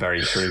 Yeah,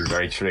 very true,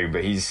 very true.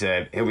 But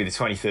he'll be the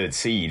 23rd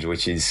seed,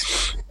 which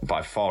is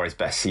by far his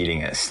best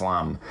seeding at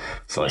Slam.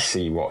 So let's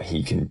see what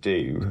he can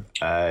do.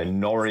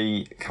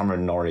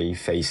 Cameron Norrie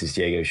faces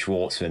Diego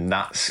Schwartzman.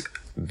 That's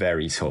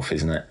very tough,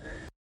 isn't it?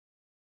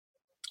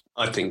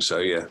 I think so.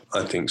 Yeah,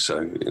 I think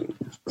so.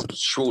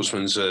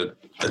 Schwartzman's a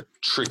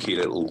tricky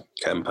little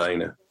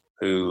campaigner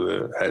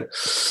who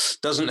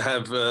doesn't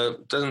have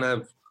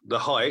the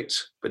height,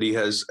 but he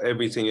has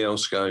everything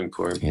else going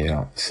for him.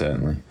 Yeah,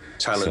 certainly.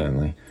 Talent.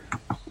 Certainly.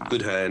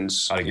 Good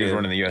hands. Had a good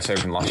run in the US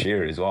Open last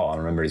year as well. I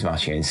remember his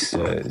match against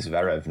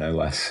Zverev, no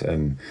less. I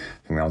think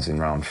that was in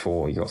round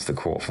 4. He got to the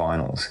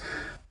quarterfinals.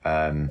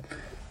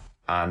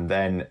 And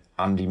then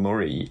Andy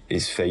Murray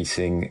is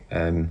facing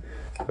a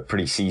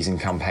pretty seasoned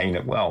campaign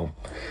at, well,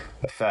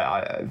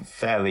 a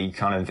fairly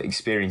kind of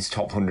experienced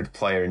top 100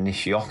 player in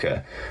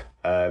Nishioka.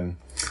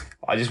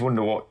 I just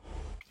wonder what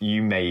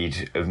you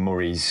made of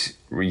Murray's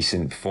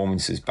recent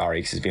performances, Barry,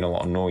 because there's been a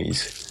lot of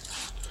noise.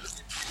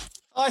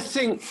 I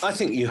think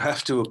you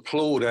have to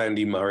applaud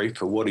Andy Murray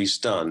for what he's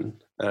done.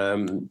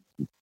 But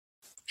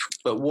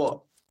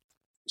what,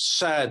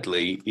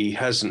 sadly, he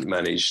hasn't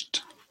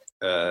managed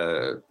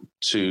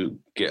to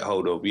get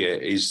hold of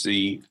yet is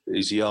the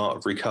art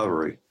of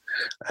recovery.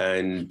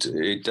 And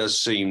it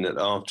does seem that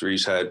after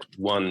he's had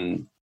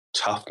one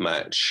tough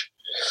match,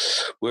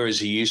 whereas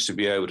he used to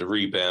be able to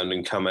rebound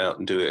and come out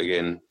and do it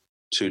again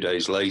 2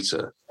 days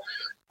later,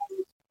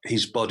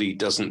 his body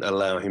doesn't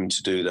allow him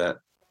to do that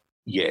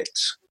yet.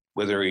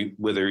 Whether he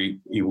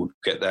will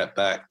get that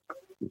back,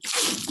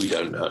 we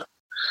don't know.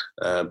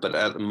 But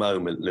at the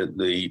moment,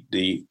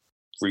 the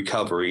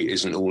recovery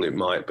isn't all it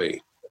might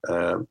be.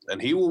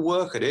 And he will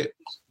work at it.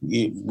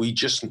 We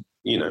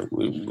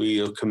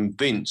are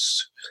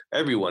convinced,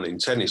 everyone in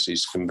tennis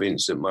is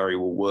convinced that Murray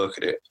will work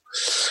at it.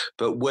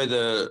 But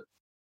whether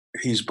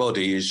his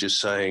body is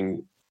just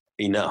saying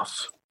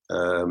enough,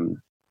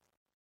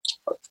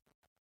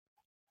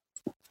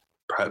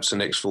 perhaps the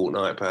next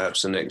fortnight,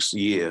 perhaps the next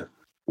year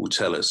will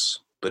tell us,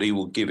 but he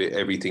will give it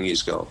everything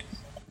he's got.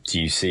 Do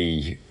you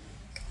see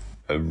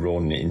a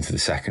run into the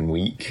second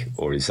week,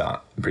 or is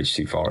that a bridge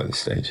too far at this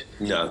stage?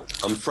 No,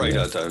 I'm afraid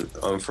I don't.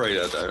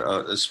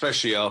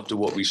 Especially after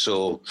what we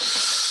saw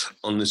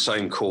on the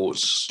same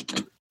courts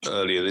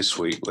earlier this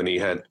week when he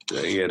had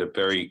a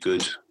very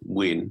good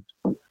win.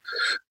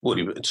 Well,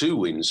 he had 2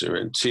 wins in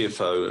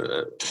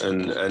Tiafoe,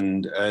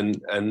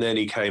 and then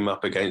he came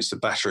up against the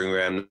battering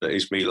ram that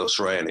is Milos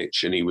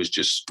Raonic, and he was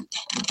just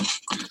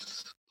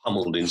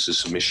pummeled into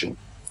submission.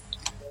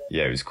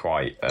 Yeah, it was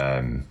quite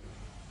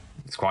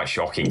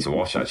shocking to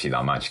watch, actually,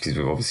 that match, because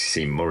we've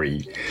obviously seen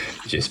Murray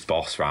just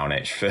boss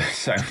Raonic for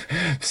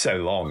so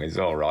long as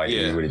well, right?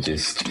 Yeah. He would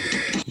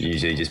have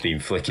usually just been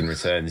flicking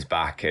returns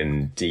back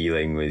and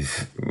dealing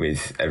with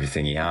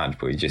everything he had,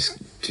 but he just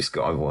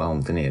got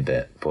overwhelmed, didn't he, a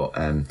bit? But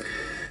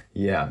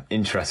yeah,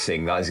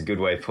 interesting. That is a good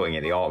way of putting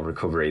it, the art of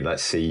recovery.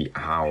 Let's see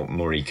how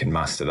Murray can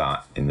master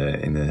that in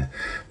the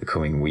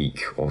coming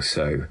week or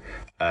so.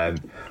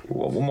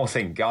 One more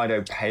thing,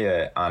 Guido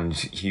Pella and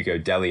Hugo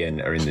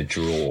Dellien are in the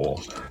draw.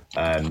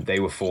 They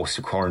were forced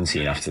to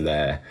quarantine after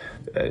their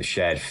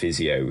shared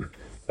physio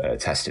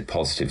tested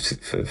positive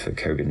for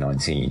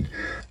COVID-19.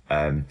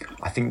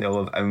 I think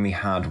they'll have only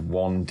had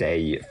 1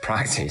 day of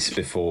practice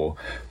before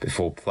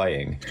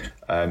playing.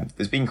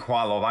 There's been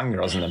quite a lot of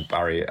anger, hasn't there,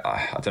 Barry?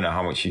 I don't know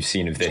how much you've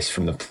seen of this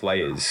from the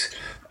players.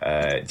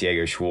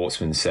 Diego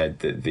Schwartzman said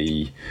that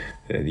the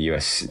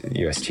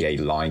USTA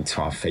lied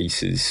to our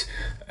faces.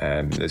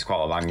 There's quite a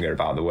lot of anger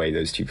about the way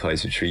those 2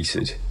 players were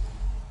treated.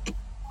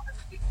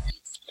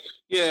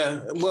 Yeah,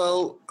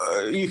 well,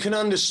 you can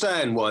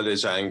understand why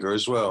there's anger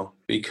as well,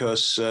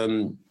 because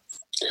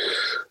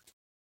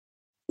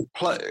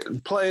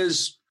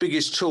players'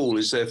 biggest tool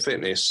is their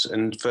fitness,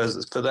 and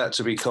for that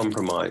to be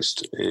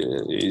compromised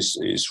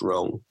is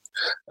wrong.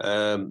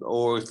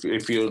 Or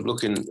if you're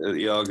looking at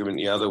the argument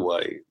the other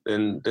way,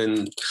 then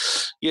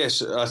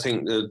yes, I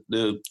think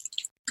the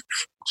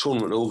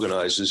tournament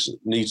organisers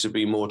need to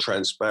be more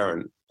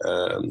transparent,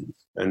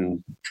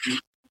 and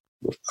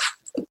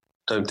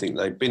don't think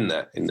they've been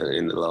that in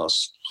the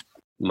last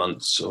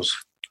months or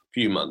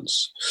few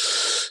months.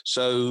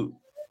 So,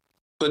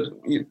 but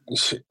it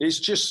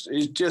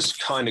just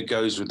kind of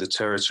goes with the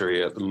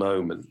territory at the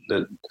moment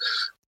that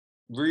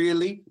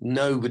really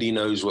nobody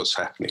knows what's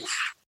happening,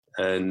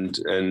 and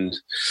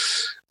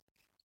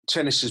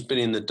tennis has been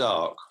in the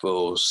dark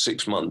for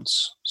 6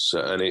 months.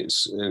 So, and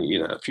it's,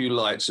 a few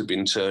lights have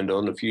been turned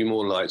on, a few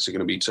more lights are going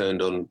to be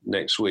turned on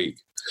next week,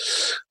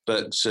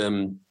 but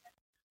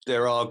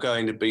there are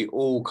going to be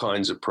all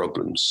kinds of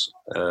problems.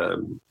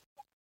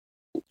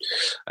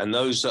 And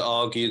those that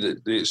argue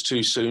that it's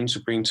too soon to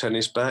bring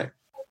tennis back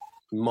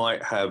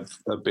might have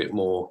a bit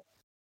more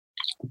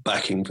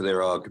backing for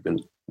their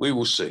argument. We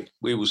will see.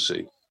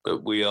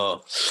 But we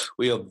are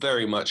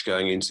very much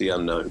going into the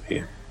unknown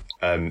here.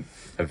 And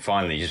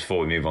finally, just before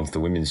we move on to the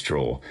women's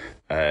draw,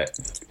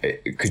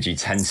 could you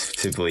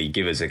tentatively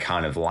give us a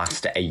kind of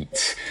last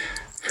 8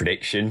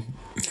 prediction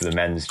for the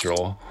men's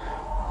draw?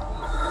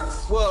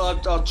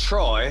 Well, I'll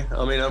try.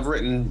 I mean, I've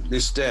written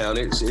this down.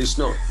 It's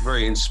not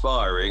very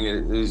inspiring.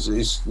 It's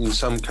in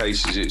some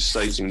cases, it's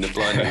stating the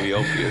blindingly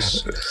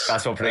obvious.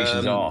 That's what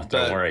predictions are.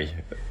 Don't worry.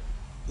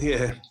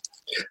 Yeah.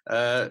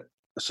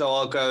 So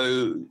I'll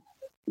go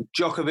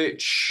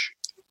Djokovic.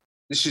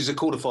 This is a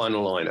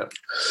quarterfinal lineup.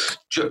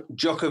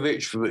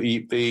 Djokovic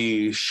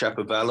v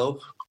Shapovalov.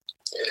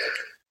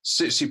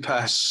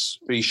 Tsitsipas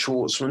v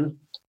Schwartzman.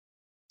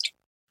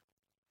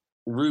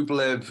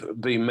 Rublev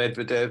v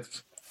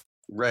Medvedev,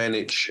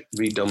 Raonic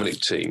v Dominic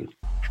Thiem.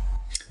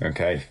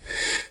 Okay.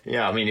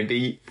 Yeah, I mean, it'd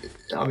be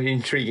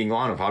intriguing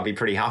lineup. I'd be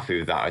pretty happy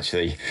with that,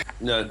 actually.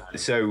 No.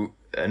 So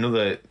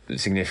another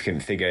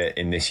significant figure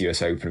in this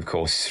US Open, of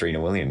course, is Serena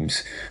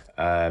Williams.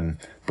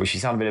 But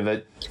she's had a bit of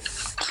a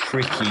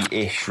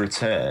tricky-ish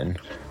return.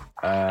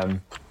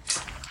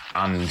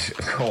 And,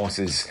 of course,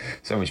 there's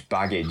so much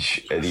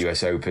baggage at the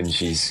US Open.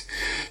 She's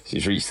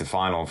reached the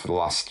final for the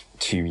last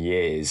 2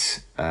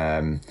 years,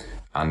 and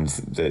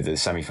the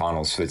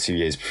semi-finals for the 2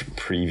 years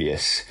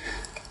previous.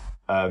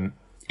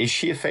 Is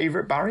she a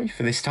favourite, Barry,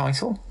 for this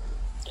title?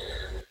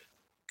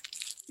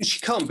 She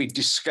can't be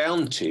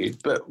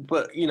discounted, but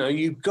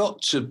you've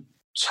got to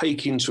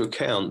take into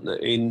account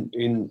that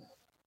in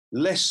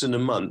less than a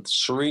month,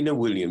 Serena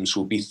Williams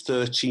will be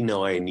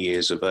 39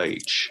 years of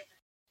age.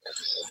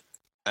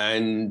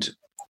 And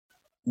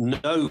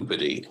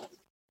nobody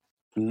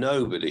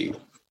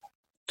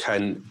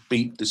can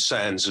beat the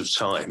sands of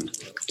time.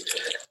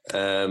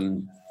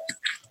 And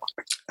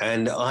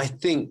I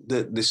think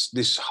that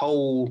this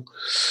whole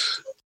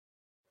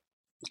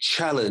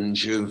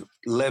challenge of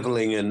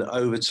levelling and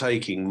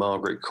overtaking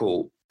Margaret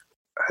Court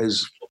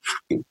is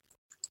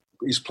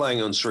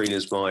playing on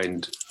Serena's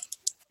mind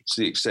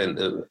to the extent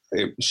that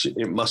she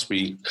must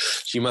be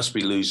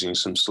losing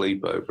some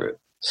sleep over it.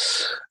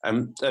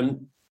 And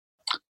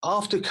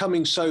after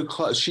coming so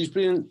close, she's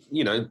been,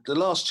 the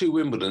last 2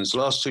 Wimbledons, the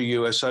last 2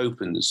 US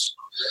Opens,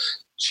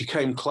 she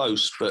came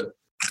close, but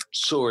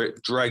saw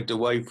it dragged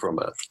away from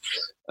her.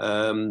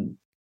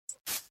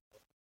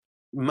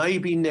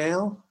 Maybe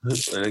now,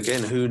 and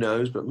again, who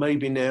knows, but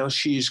maybe now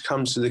she's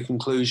come to the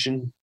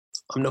conclusion,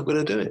 I'm not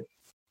going to do it.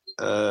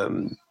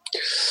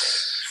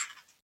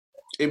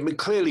 It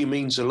clearly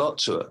means a lot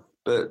to her,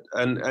 but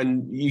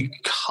and you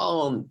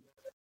can't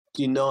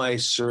deny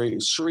Serena.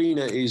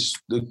 Serena is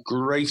the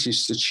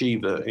greatest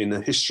achiever in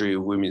the history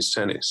of women's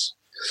tennis.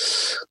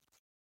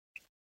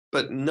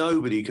 But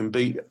nobody can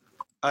beat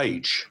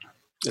age,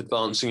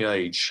 advancing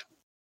age.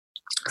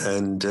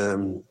 And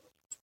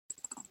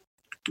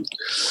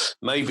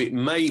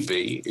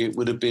maybe it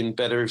would have been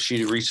better if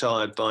she'd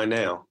retired by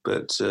now,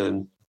 but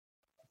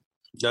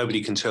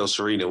nobody can tell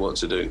Serena what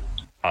to do.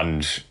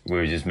 And we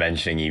were just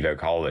mentioning Ivo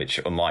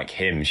Karlovic. Unlike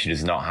him, she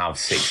does not have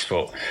 6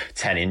 foot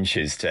 10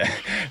 inches to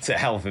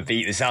help her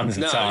beat the sands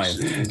of time.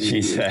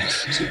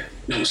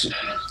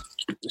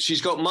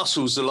 She's got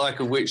muscles the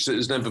like of which that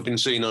has never been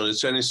seen on a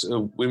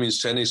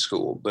women's tennis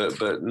court.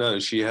 But no,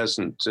 she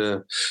hasn't.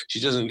 She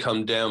doesn't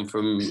come down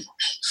from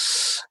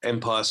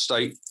Empire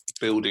State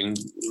Building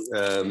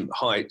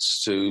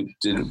heights to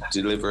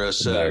deliver her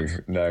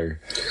serve. No.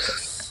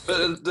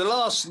 But the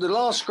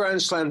last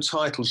Grand Slam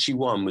title she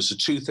won was the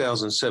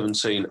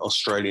 2017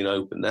 Australian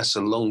Open. That's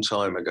a long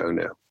time ago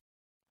now.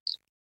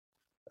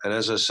 And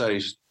as I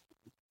say,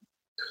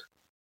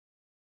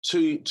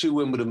 two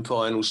Wimbledon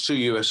finals, 2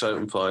 US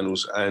Open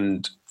finals,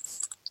 and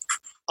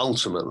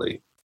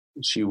ultimately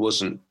she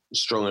wasn't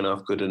strong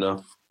enough, good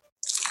enough,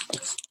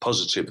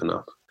 positive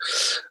enough.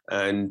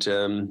 And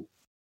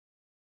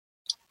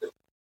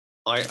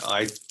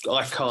I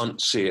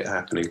can't see it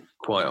happening,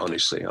 quite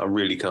honestly. I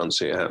really can't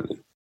see it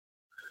happening.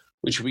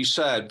 Which would be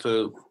sad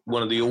for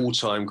one of the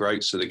all-time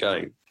greats of the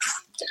game.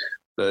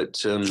 But,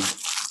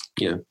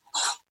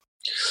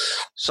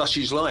 such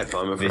is life,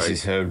 I'm afraid. This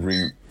is her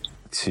route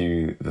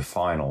to the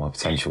final, a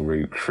potential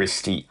route.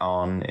 Christy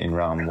Ahn in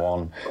round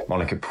 1,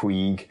 Monica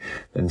Puig,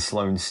 then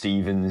Sloane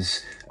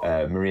Stephens,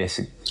 Maria...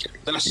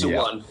 That's the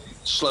one.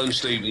 Sloane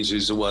Stephens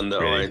is the one that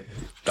really?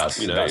 That's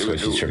where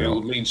she's tripping up. It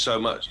would mean so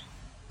much.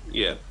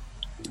 Yeah.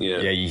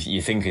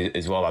 You think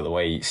as well about the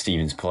way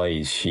Stephens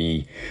plays.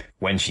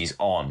 When she's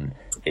on,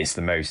 it's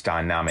the most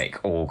dynamic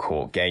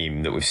all-court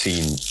game that we've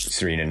seen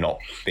Serena not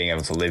being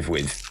able to live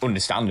with,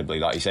 understandably,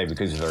 like you say,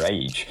 because of her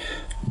age.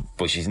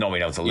 But she's not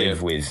been able to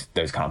live with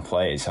those kind of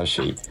players, has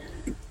she?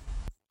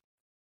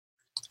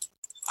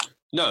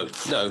 No.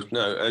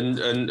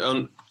 And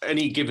on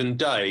any given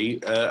day,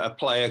 a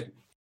player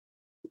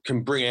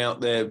can bring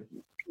out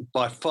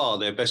by far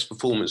their best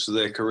performance of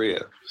their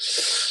career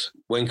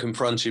when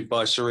confronted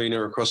by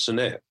Serena across the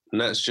net. And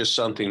that's just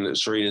something that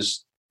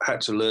Serena's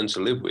had to learn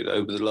to live with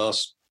over the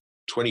last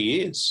 20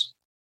 years,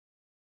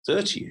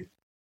 30 years.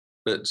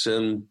 But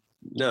no,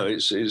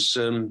 it's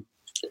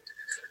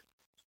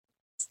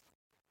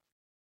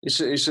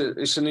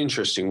an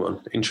interesting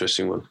one.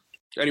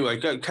 Anyway,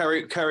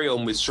 carry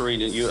on with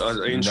Serena.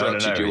 I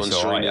interrupted you on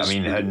Serena. Right. I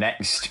mean, her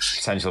next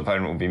potential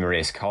opponent will be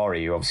Maria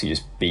Sakkari, who obviously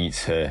just beat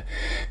her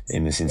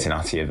in the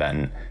Cincinnati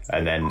event,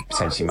 and then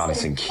potentially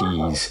Madison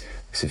Keys,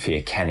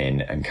 Sofia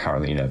Kenin, and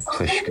Karolina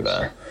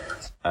Pliskova.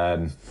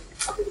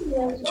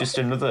 Just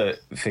another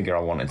figure I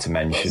wanted to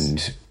mention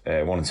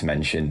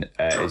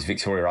is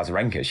Victoria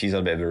Azarenka. She's had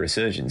a bit of a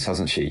resurgence,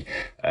 hasn't she?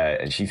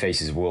 And she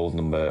faces world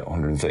number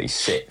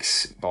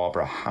 136,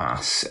 Barbara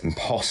Haas, and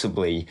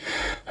possibly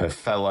her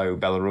fellow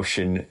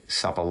Belarusian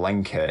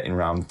Sabalenka in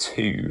round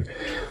 2.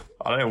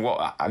 I don't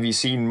know, have you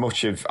seen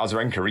much of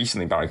Azarenka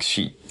recently, Barry?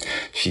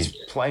 She's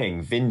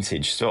playing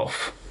vintage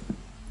stuff.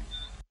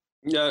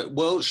 Yeah,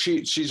 well,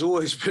 she's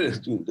always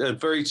been a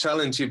very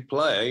talented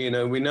player. You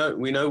know, we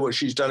know what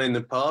she's done in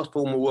the past.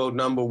 Former world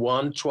number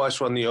one,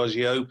 twice won the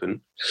Aussie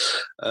Open,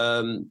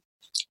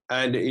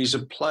 and is a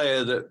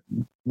player that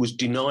was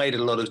denied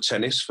a lot of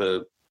tennis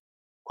for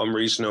one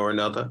reason or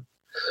another.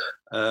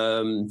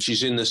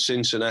 She's in the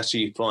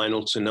Cincinnati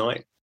final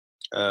tonight.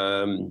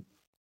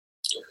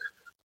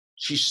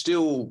 She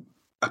still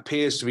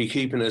appears to be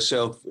keeping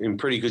herself in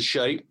pretty good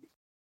shape,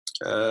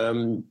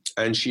 and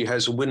she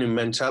has a winning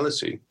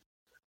mentality.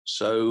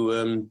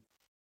 So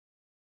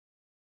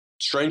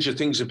stranger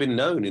things have been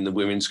known in the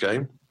women's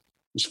game.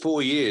 It's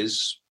 4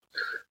 years,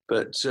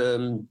 but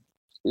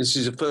this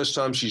is the first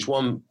time she's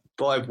won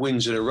 5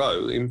 wins in a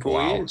row in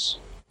 4 years.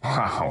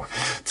 Wow,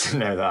 to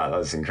know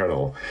that's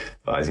incredible.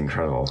 That is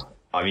incredible.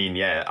 I mean,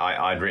 yeah,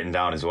 I'd written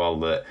down as well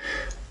that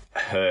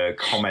her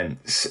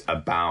comments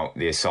about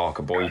the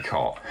Osaka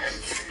boycott,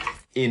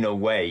 in a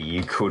way,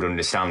 you could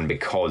understand,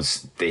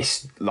 because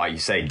this, like you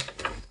say,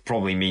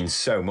 probably means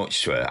so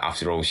much to her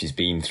after all she's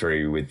been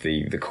through with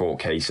the court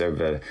case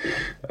over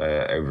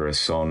her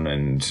son,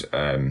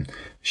 and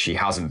she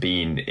hasn't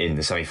been in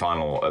the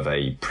semi-final of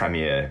a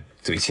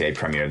WTA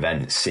Premier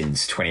event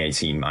since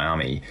 2018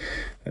 Miami,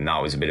 and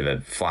that was a bit of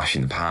a flash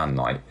in the pan.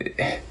 Like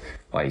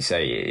you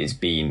say, it's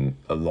been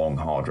a long,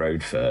 hard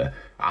road for her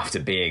after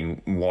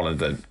being one of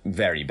the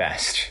very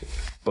best.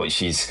 But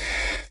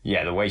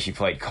the way she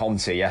played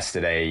Conte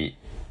yesterday,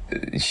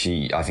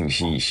 I think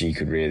she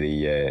could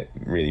really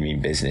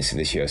mean business at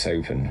this US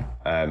Open.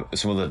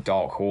 Some of the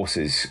dark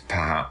horses,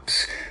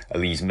 perhaps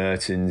Elise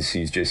Mertens,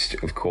 who's just,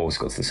 of course,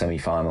 got to the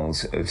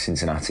semi-finals of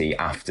Cincinnati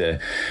after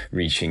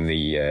reaching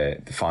the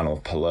final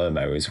of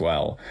Palermo as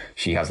well.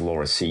 She has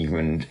Laura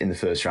Siegemund in the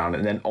first round,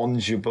 and then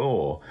Ons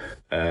Jabeur,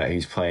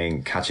 who's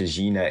playing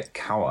Katarzyna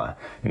Kawa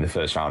in the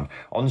first round.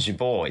 Ons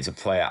Jabeur is a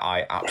player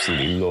I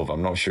absolutely love.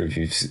 I'm not sure if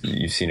you've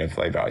seen her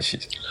play, but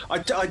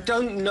I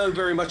don't know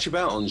very much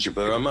about Ons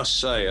Jabeur, I must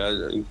say.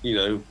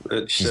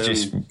 She's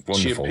just wonderful.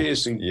 She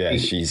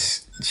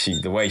appears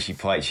the way she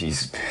plays,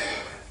 she's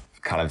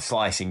kind of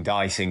slicing,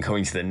 dicing,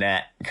 coming to the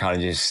net, kind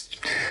of just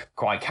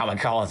quite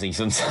kamikaze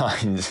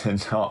sometimes, and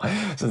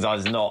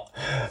sometimes not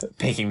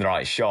picking the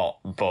right shot,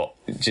 but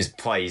just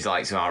plays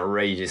like some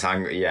outrageous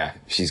angle. Yeah,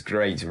 she's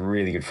great.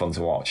 Really good fun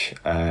to watch.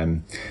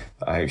 I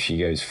hope she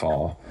goes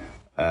far.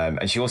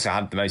 And she also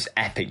had the most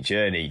epic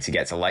journey to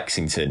get to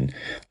Lexington,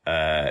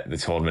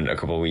 the tournament a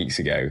couple of weeks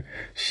ago.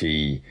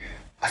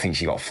 I think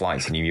she got a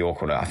flight to New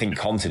York, or I think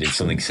Conte did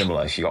something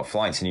similar. She got a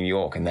flight to New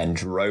York and then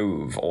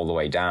drove all the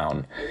way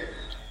down.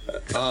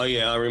 Oh,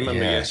 yeah, I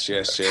remember. Yeah.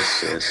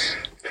 Yes.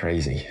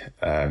 Crazy.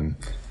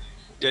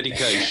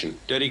 Dedication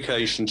to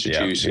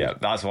juicing. Yeah,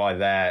 that's why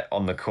they're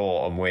on the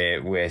court and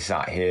we're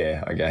sat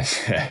here, I guess.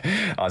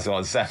 That's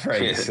what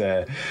separates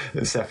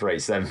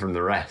them from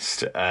the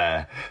rest.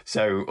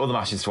 So other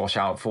matches to watch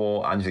out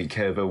for: Angelique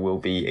Kerber will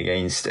be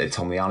against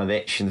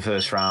Tomljanovic in the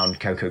first round.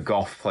 Coco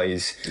Gauff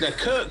plays. Now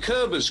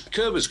Kerber's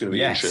going to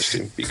be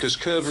interesting, because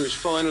Kerber is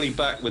finally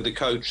back with the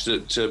coach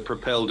that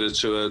propelled her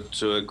to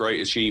her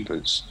great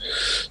achievements.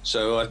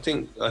 So I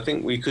think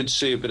we could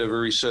see a bit of a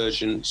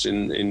resurgence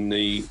in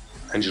the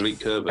Angelique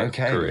Kerber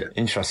career.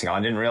 Interesting.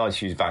 I didn't realise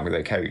she was back with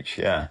her coach.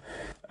 Yeah,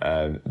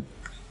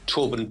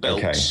 Torben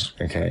Beltz.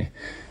 Okay.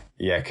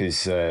 Yeah,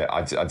 because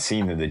I'd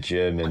seen that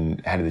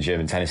the head of the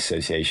German Tennis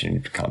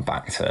Association kind of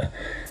backed her.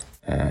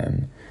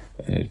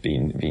 Had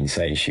been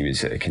saying she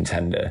was a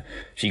contender.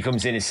 She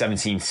comes in as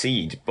 17th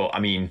seed, but I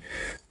mean,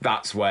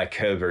 that's where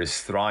Kerber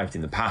has thrived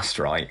in the past,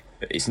 right?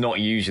 It's not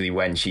usually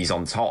when she's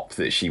on top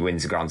that she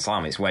wins a Grand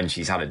Slam. It's when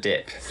she's had a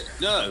dip.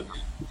 No.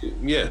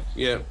 Yeah.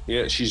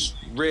 She's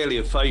rarely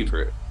a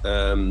favourite,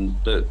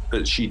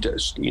 but she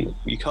does.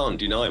 You can't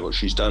deny what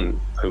she's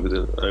done over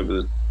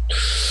the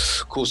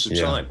course of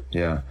time.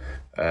 Yeah.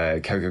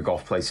 Coco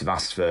Gauff plays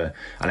Sevastova.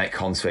 Annette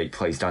Kontaveit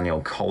plays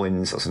Danielle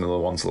Collins. That's another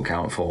one to look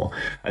out for.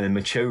 And then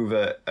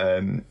Machova,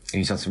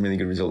 who's had some really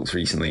good results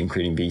recently,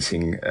 including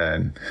beating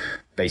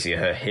basically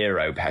her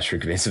hero Petra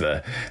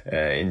Kvitova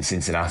in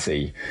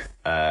Cincinnati,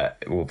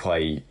 will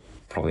play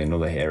probably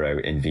another hero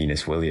in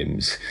Venus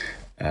Williams.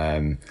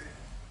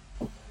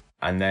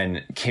 And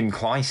then Kim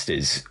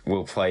Clijsters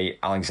will play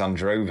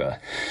Alexandrova.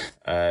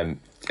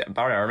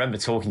 Barry, I remember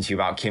talking to you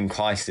about Kim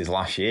Clijsters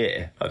last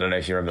year. I don't know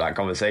if you remember that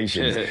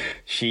conversation.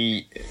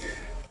 She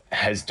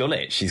has done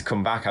it. She's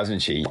come back,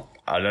 hasn't she?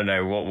 I don't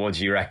know. What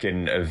do you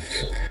reckon of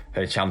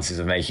her chances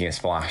of making a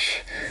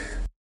splash?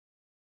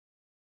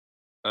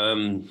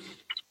 I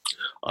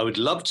would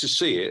love to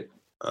see it.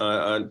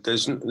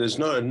 There's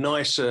not a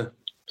nicer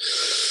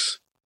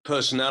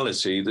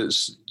personality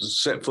that's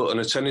set foot on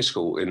a tennis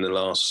court in the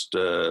last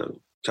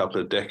couple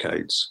of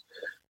decades.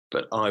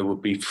 But I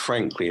would be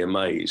frankly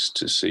amazed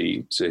to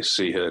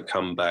see her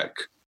come back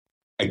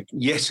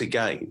yet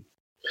again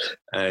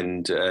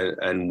and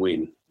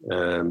win.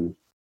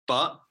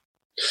 But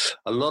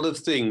a lot of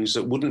things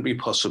that wouldn't be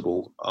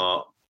possible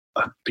are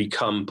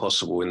become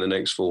possible in the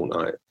next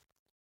fortnight.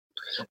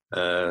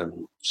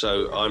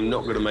 So I'm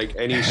not going to make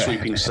any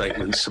sweeping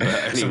statements about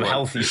anyone. Some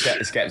healthy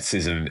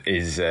scepticism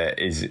is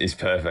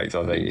perfect,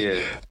 I think.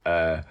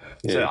 So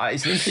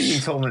it's an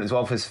intriguing tournament as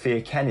well for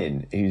Sophia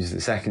Kenin, who's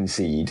the second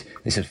seed.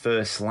 It's her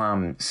first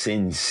slam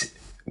since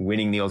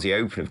winning the Aussie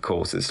Open, of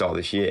course, at the start of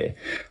this year.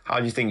 How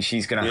do you think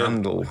she's going to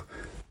handle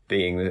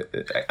being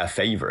a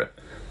favourite?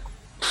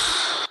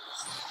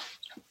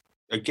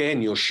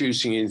 Again, you're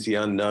shooting into the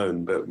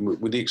unknown, but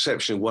with the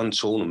exception of one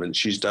tournament,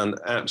 she's done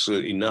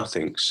absolutely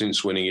nothing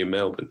since winning in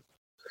Melbourne.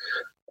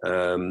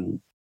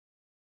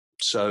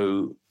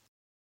 So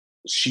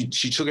she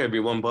took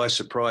everyone by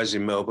surprise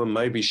in Melbourne.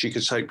 Maybe she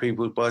could take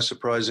people by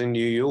surprise in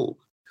New York.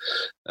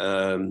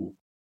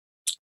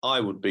 I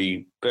would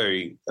be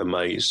very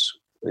amazed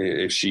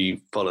if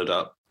she followed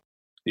up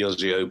the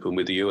Aussie Open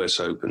with the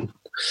US Open.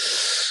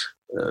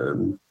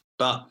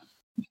 But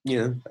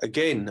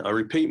again, I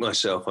repeat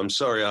myself. I'm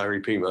sorry, I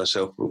repeat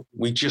myself. But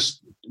we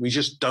just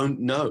don't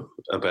know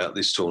about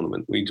this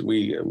tournament.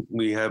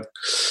 We have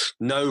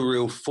no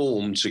real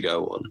form to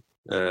go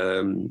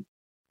on.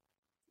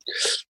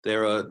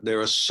 There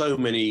are so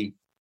many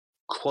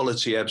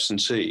quality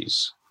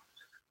absentees,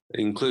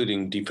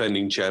 including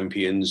defending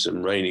champions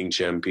and reigning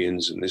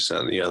champions and this,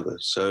 that, and the other.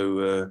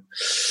 So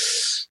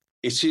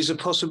it is a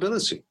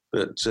possibility.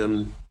 But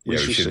we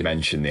should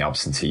mention the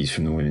absentees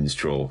from the women's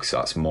draw, because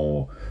that's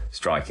more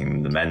striking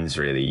than the men's,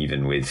 really,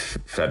 even with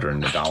Federer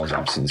and Nadal's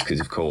absence, because,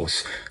 of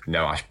course,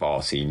 no Ash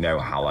Barty, no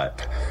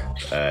Halep,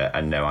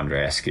 and no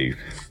Andreescu,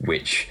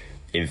 which,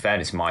 in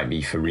fairness, might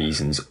be for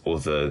reasons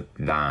other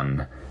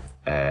than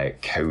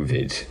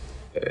COVID,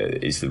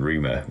 is the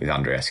rumour with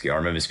Andreescu. I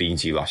remember speaking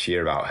to you last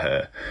year about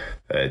her,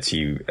 and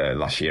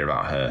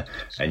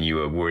you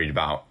were worried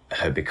about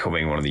her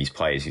becoming one of these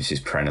players who's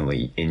just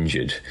perennially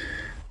injured.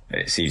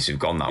 It seems to have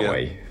gone that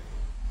way.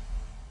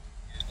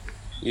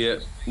 Yeah,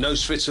 no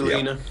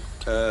Svitolina.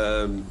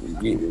 A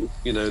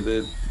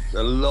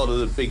lot of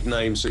the big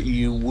names that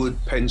you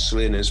would pencil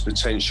in as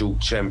potential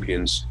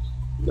champions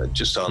that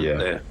just aren't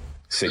there.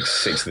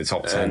 Six of the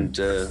top 10. And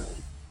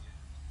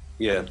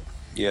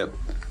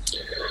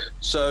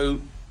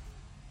so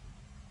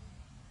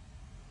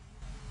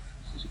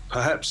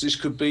perhaps this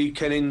could be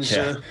Kenin's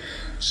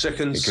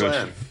second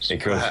slam. It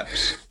could.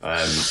 Perhaps.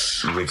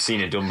 We've seen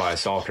it done by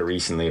Osaka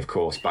recently, of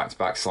course,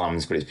 back-to-back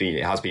slams, but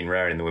it has been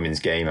rare in the women's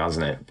game,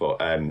 hasn't it?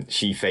 But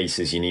she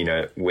faces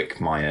Janina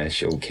Wickmeyer.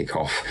 She'll kick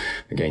off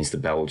against the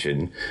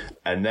Belgian.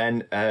 And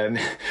then,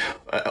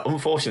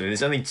 unfortunately,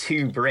 there's only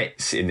two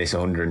Brits in this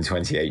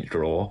 128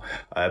 draw,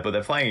 but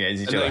they're playing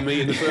against each other. And they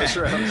meet in the first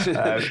round.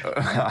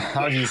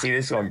 How do you see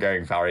this one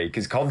going, Farry?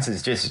 Because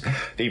Konta's just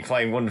been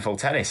playing wonderful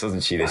tennis,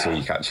 hasn't she, this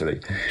week, actually?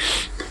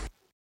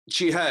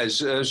 She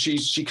has.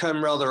 She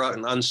came rather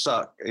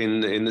unstuck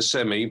in the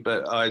semi,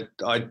 but I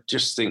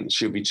just think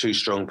she'll be too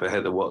strong for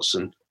Heather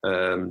Watson.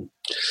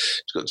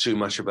 She's got too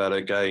much about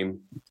her game.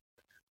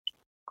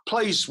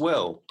 Plays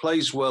well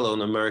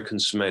on American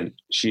cement.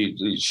 She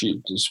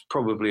is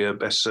probably her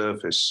best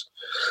surface.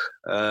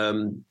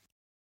 Will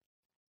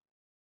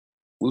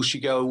she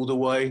go all the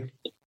way?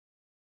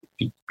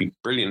 It'd be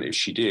brilliant if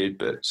she did,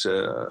 but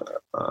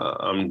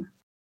I'm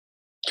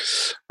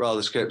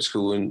rather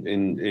sceptical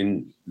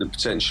in the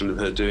potential of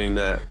her doing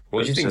that.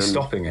 What do you think is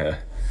stopping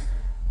her?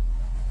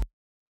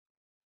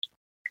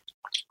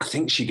 I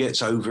think she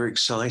gets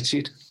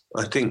overexcited.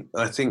 I think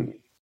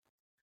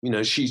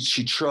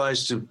she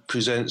tries to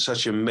present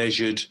such a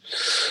measured,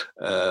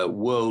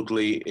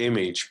 worldly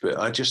image, but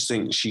I just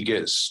think she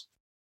gets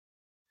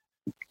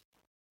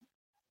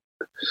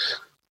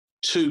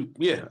too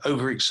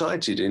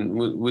overexcited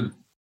with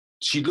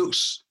she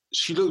looks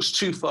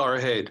too far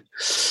ahead.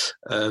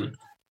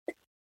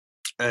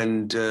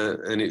 And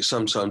it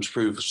sometimes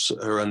proves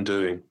her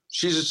undoing.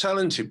 She's a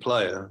talented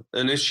player,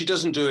 and if she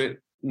doesn't do it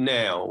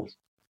now,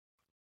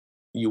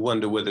 you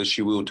wonder whether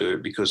she will do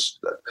it because,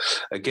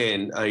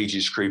 again, age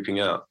is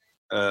creeping up.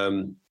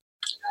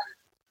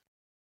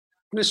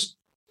 Let's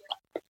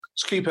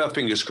keep our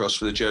fingers crossed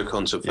for the Jo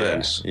Konta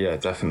fans. Yeah,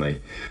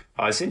 definitely.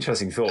 It's an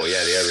interesting thought,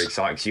 the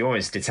overexcited, because you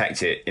almost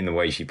detect it in the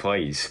way she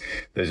plays.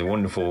 There's a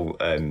wonderful,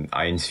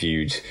 I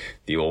interviewed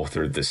the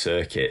author of The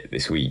Circuit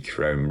this week,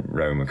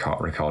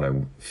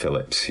 Ricardo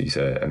Phillips, who's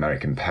an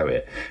American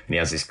poet, and he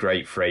has this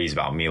great phrase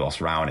about Milos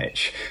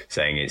Raonic,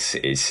 saying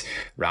it's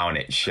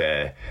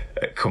Raonic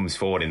comes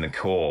forward in the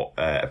court,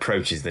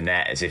 approaches the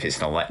net as if it's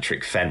an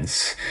electric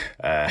fence,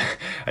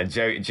 and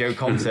Jo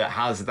Konta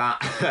has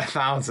that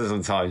about her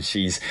sometimes.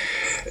 She's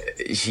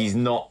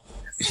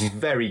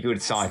very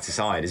good side to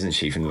side, isn't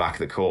she, from the back of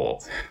the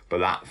court? But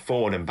that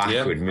forward and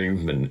backward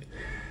movement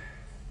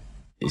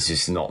is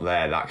just not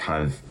there. That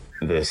kind of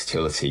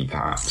versatility,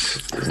 perhaps,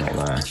 is not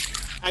there.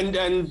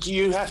 And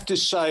you have to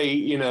say,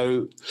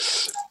 Jo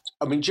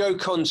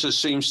Konta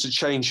seems to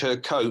change her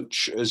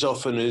coach as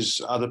often as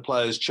other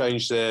players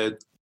change their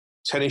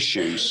tennis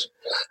shoes.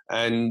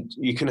 And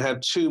you can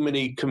have too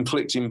many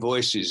conflicting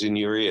voices in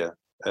your ear.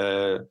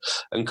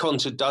 And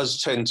Konta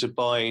does tend to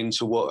buy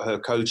into what her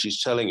coach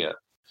is telling her.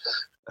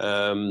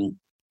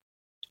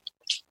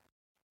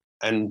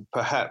 And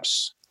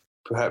perhaps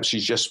perhaps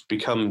she's just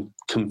become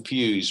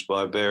confused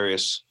by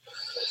various,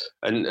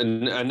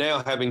 and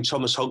now having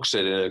Thomas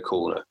Hogstead in her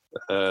corner.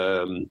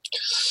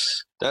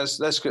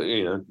 That's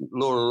good.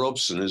 Laura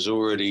Robson has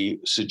already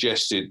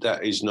suggested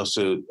that is not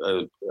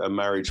a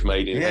marriage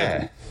made in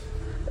heaven.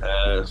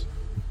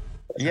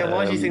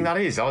 Why do you think that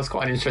is? That was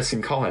quite an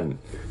interesting comment.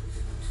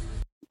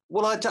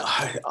 Well, I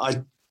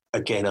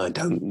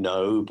don't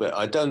know, but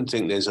I don't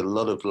think there's a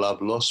lot of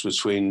love lost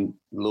between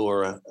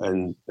Laura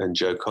and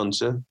Jo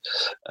Konta.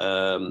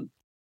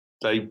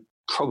 They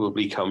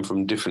probably come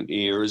from different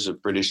eras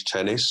of British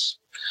tennis,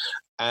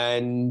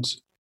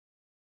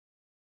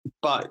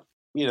 but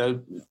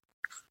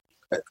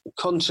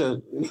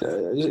Konta,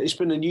 it's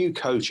been a new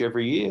coach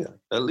every year,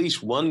 at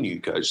least one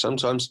new coach,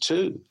 sometimes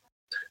two,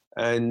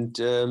 and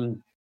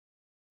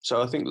so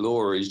I think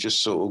Laura is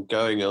just sort of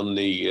going on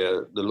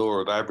the law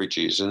of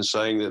averages and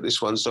saying that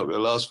this one's not going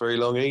to last very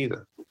long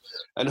either.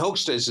 And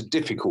Hogsted's a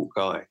difficult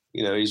guy.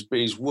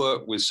 He's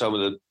worked with some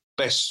of the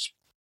best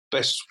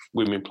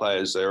women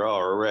players there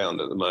are around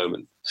at the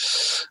moment.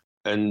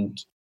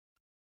 And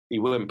he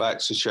went back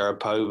to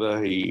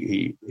Sharapova.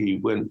 He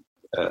went.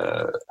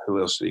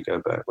 Who else did he go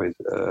back with?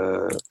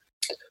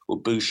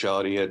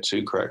 Bouchard he had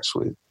 2 cracks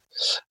with.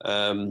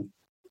 But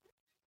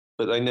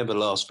they never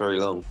last very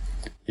long.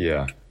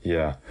 Yeah.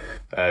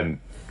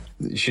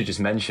 You should just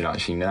mention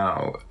actually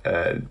now,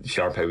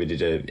 Sharapova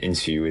did an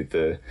interview with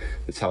the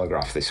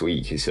Telegraph this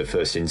week. It's her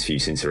first interview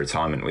since her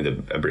retirement with a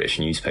British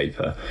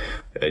newspaper.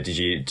 Did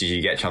you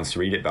get a chance to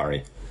read it,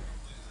 Barry?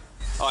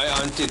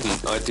 I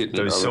didn't.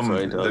 There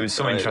was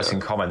some interesting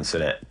comments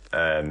in it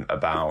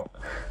about.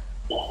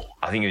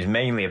 I think it was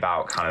mainly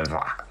about kind of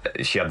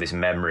she had this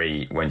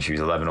memory when she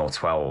was 11 or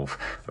 12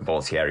 at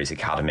Baltieri's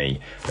academy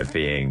of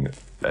being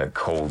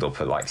called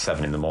up at like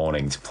 7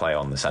 a.m. to play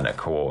on the centre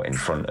court in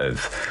front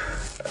of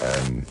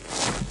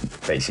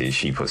basically,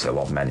 she puts a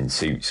lot of men in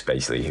suits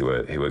basically who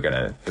were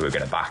gonna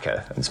back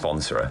her and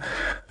sponsor her,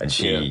 and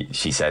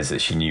she says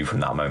that she knew from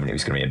that moment it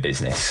was going to be a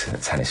business.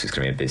 Tennis was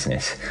going to be a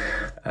business.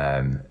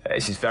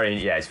 It's just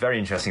it's very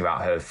interesting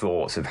about her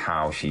thoughts of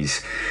how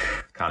she's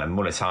kind of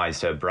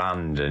monetized her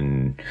brand,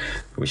 and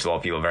which a lot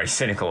of people are very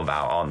cynical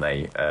about, aren't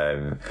they?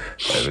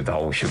 With the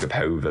whole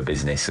Sharapova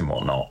business and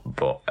whatnot.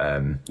 But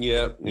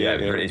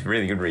it's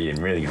really good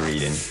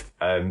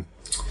reading.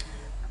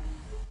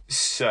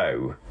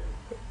 So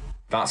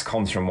that's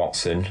Konta and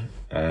Watson.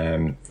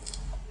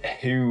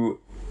 Who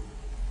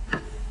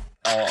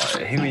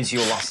is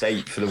your last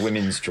 8 for the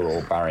women's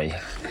draw, Barry?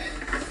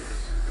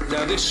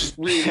 Now, this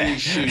really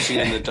is shooting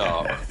in the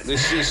dark.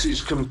 This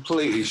is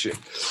completely shit.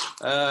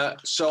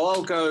 So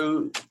I'll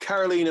go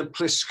Karolina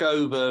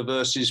Pliskova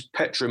versus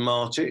Petra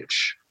Martic.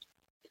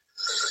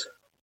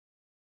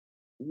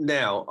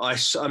 Now,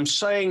 I'm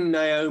saying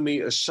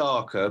Naomi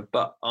Osaka,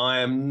 but I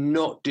am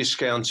not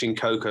discounting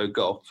Coco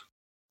Gauff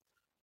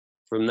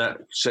from that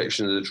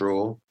section of the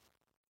draw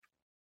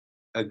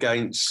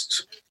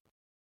against...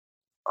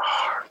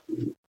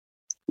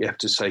 you have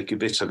to say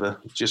Kvitova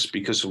just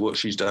because of what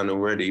she's done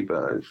already,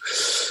 but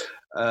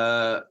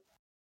Garbiñe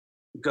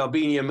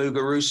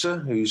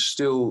Muguruza, who's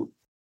still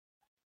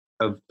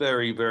a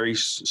very, very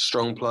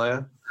strong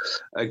player,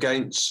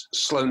 against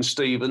Sloane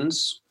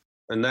Stephens,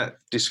 and that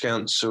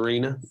discounts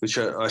Serena, which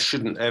I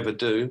shouldn't ever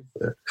do.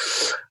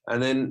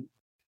 And then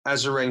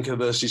Azarenka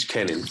versus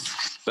Kenin.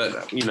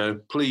 But,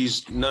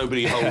 please,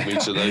 nobody hold me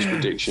to those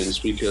predictions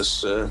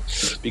because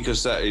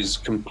that is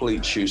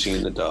complete shooting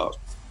in the dark.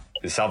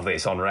 Sadly,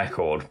 it's on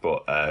record,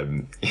 but well,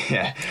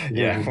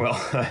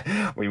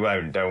 we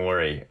won't. Don't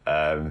worry.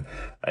 And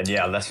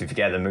unless we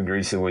forget that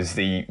Muguruza was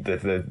the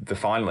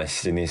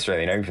finalist in the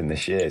Australian Open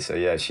this year,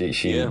 so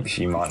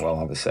she might well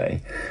have a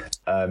say.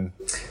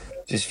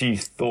 Just a few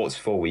thoughts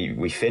before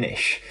we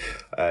finish.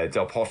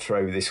 Del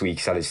Potro this week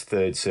has had his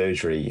 3rd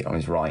surgery on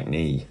his right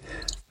knee.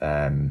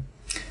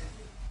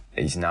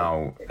 He's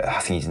now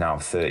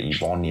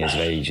 31 years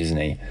of age, isn't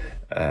he?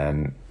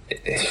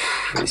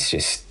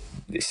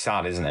 It's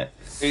sad, isn't it?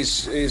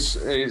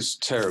 It's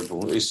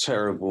terrible. It's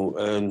terrible.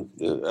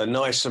 A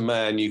nicer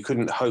man you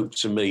couldn't hope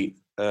to meet.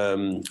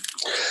 And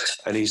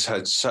he's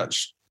had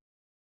such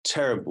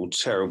terrible,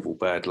 terrible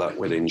bad luck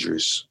with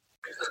injuries.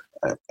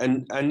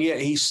 And yet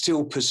he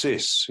still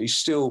persists. He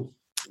still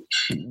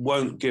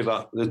won't give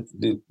up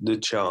the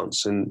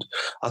chance. And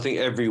I think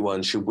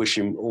everyone should wish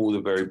him all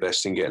the very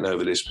best in getting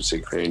over this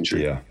particular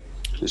injury. Yeah.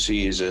 Because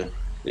he is a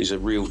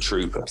real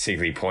trooper.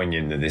 Particularly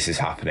poignant that this is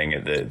happening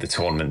at the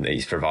tournament that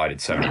he's provided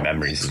so many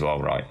memories as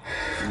well, right?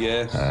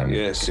 Yes.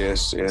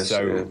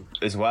 So,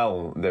 as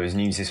well, there was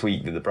news this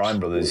week that the Bryan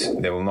brothers,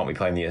 they will not be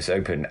playing the US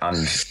Open, and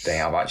they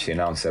have actually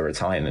announced their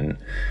retirement.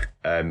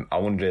 I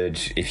wondered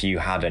if you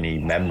had any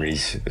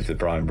memories of the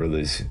Bryan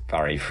brothers,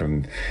 Barry,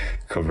 from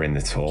covering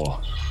the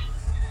tour.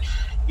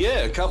 Yeah,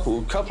 a couple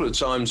of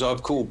times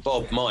I've called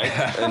Bob Mike,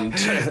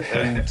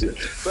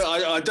 but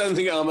I don't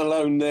think I'm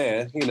alone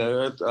there.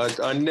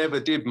 I never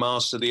did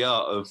master the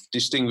art of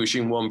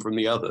distinguishing one from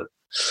the other.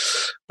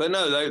 But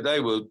no,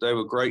 they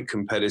were great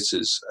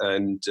competitors,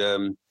 and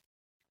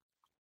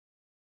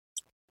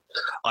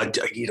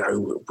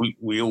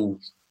we all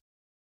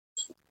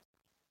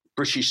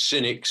British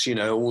cynics,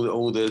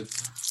 all the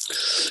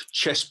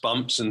chest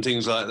bumps and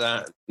things like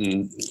that,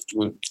 and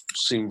would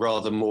seem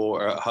rather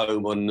more at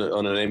home on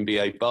an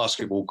NBA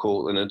basketball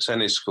court than a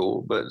tennis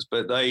court.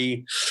 But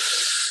they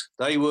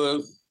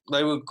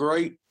were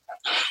great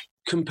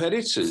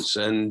competitors,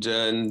 and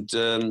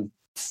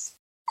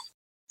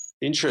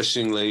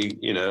interestingly,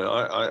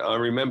 I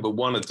remember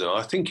one of them.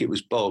 I think it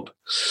was Bob,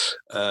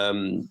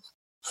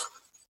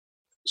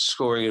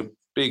 scoring a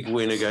big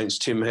win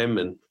against Tim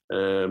Henman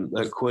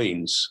at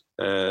Queen's.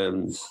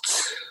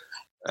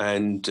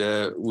 And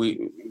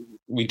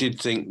we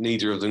did think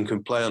neither of them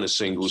could play on a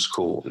singles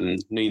court,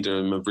 and neither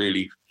of them have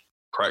really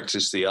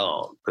practiced the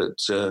art. But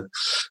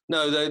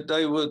no,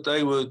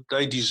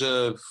 they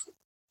deserve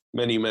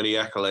many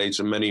accolades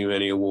and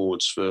many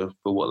awards for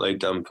what they've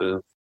done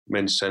for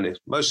men's tennis.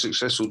 Most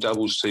successful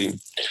doubles team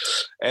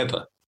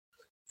ever.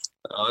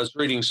 I was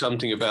reading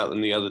something about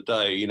them the other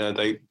day.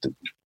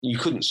 You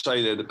couldn't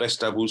say they're the best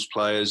doubles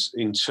players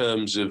in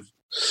terms of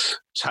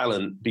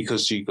talent,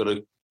 because you've got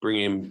to bring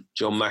in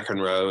John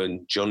McEnroe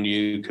and John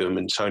Newcombe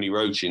and Tony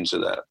Roach into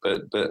that.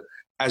 But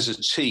as a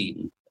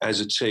team,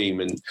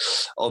 and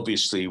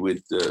obviously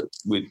with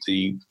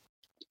the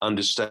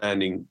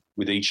understanding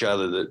with each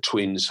other that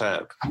twins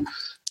have,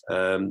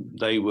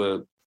 they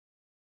were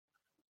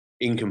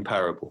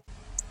incomparable.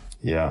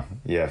 Yeah.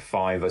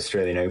 5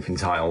 Australian Open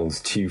titles,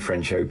 2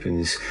 French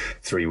Opens,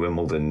 3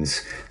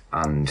 Wimbledons,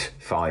 and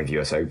 5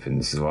 US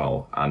Opens as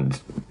well. And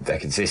their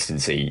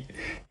consistency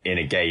in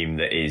a game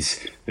that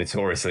is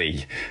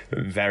notoriously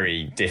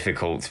very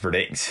difficult to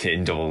predict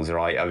in doubles,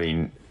 right? I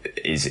mean,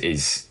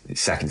 is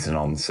second to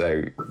none.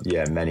 So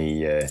yeah,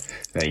 many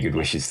good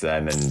wishes to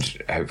them, and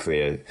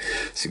hopefully a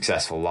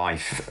successful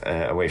life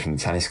away from the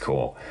tennis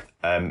court.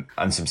 And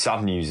some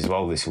sad news as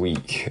well this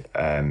week,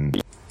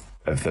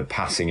 of the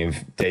passing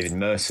of David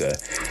Mercer,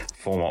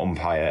 former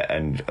umpire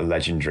and a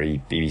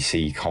legendary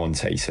BBC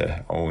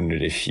commentator. I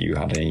wondered if you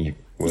had any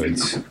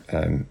words,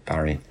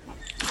 Barry.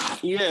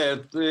 Yeah,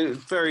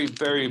 very,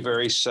 very,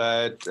 very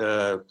sad.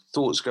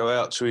 Thoughts go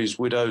out to his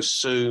widow,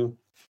 Sue.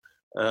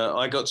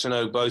 I got to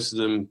know both of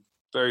them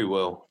very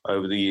well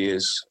over the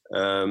years.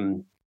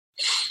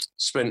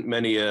 Spent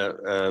many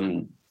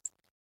an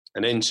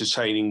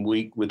entertaining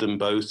week with them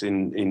both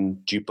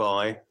in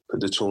Dubai for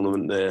the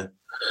tournament there.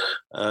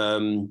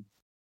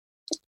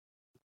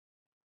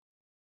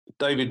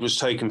 David was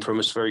taken from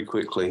us very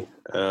quickly.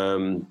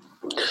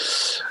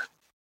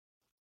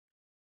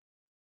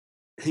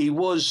 He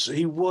was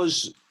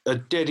a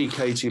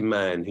dedicated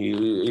man.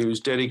 He was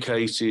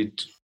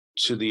dedicated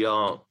to the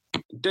art,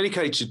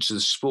 dedicated to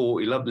the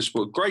sport. He loved the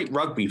sport. Great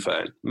rugby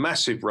fan,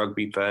 massive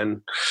rugby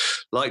fan.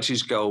 Liked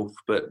his golf,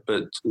 but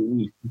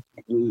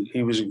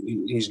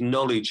his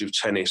knowledge of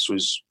tennis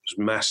was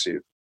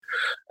massive.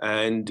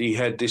 And he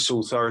had this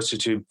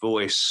authoritative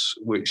voice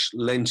which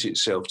lent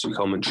itself to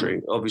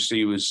commentary. Obviously,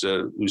 he was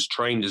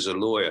trained as a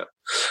lawyer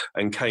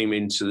and came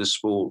into the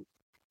sport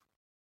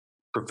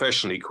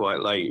professionally quite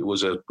late. He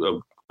was a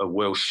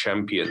Welsh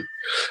champion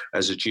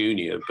as a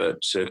junior,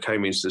 but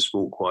came into the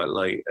sport quite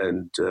late.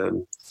 And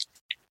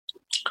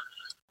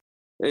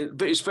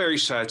but it's very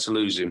sad to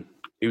lose him.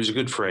 He was a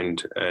good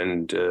friend,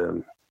 and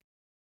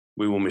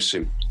we will miss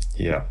him.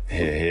 Yeah,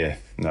 here.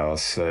 No,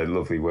 that's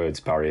lovely words,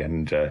 Barry,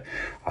 and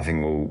I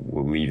think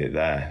we'll leave it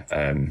there.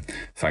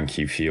 Thank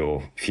you for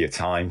your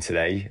time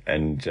today,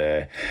 and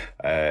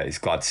it's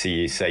glad to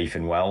see you safe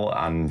and well.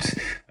 And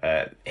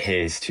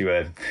here's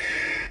to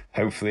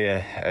hopefully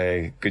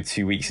a good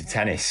 2 weeks of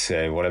tennis,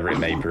 whatever it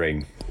may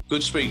bring.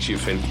 Good to speak to you,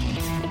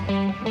 Finn.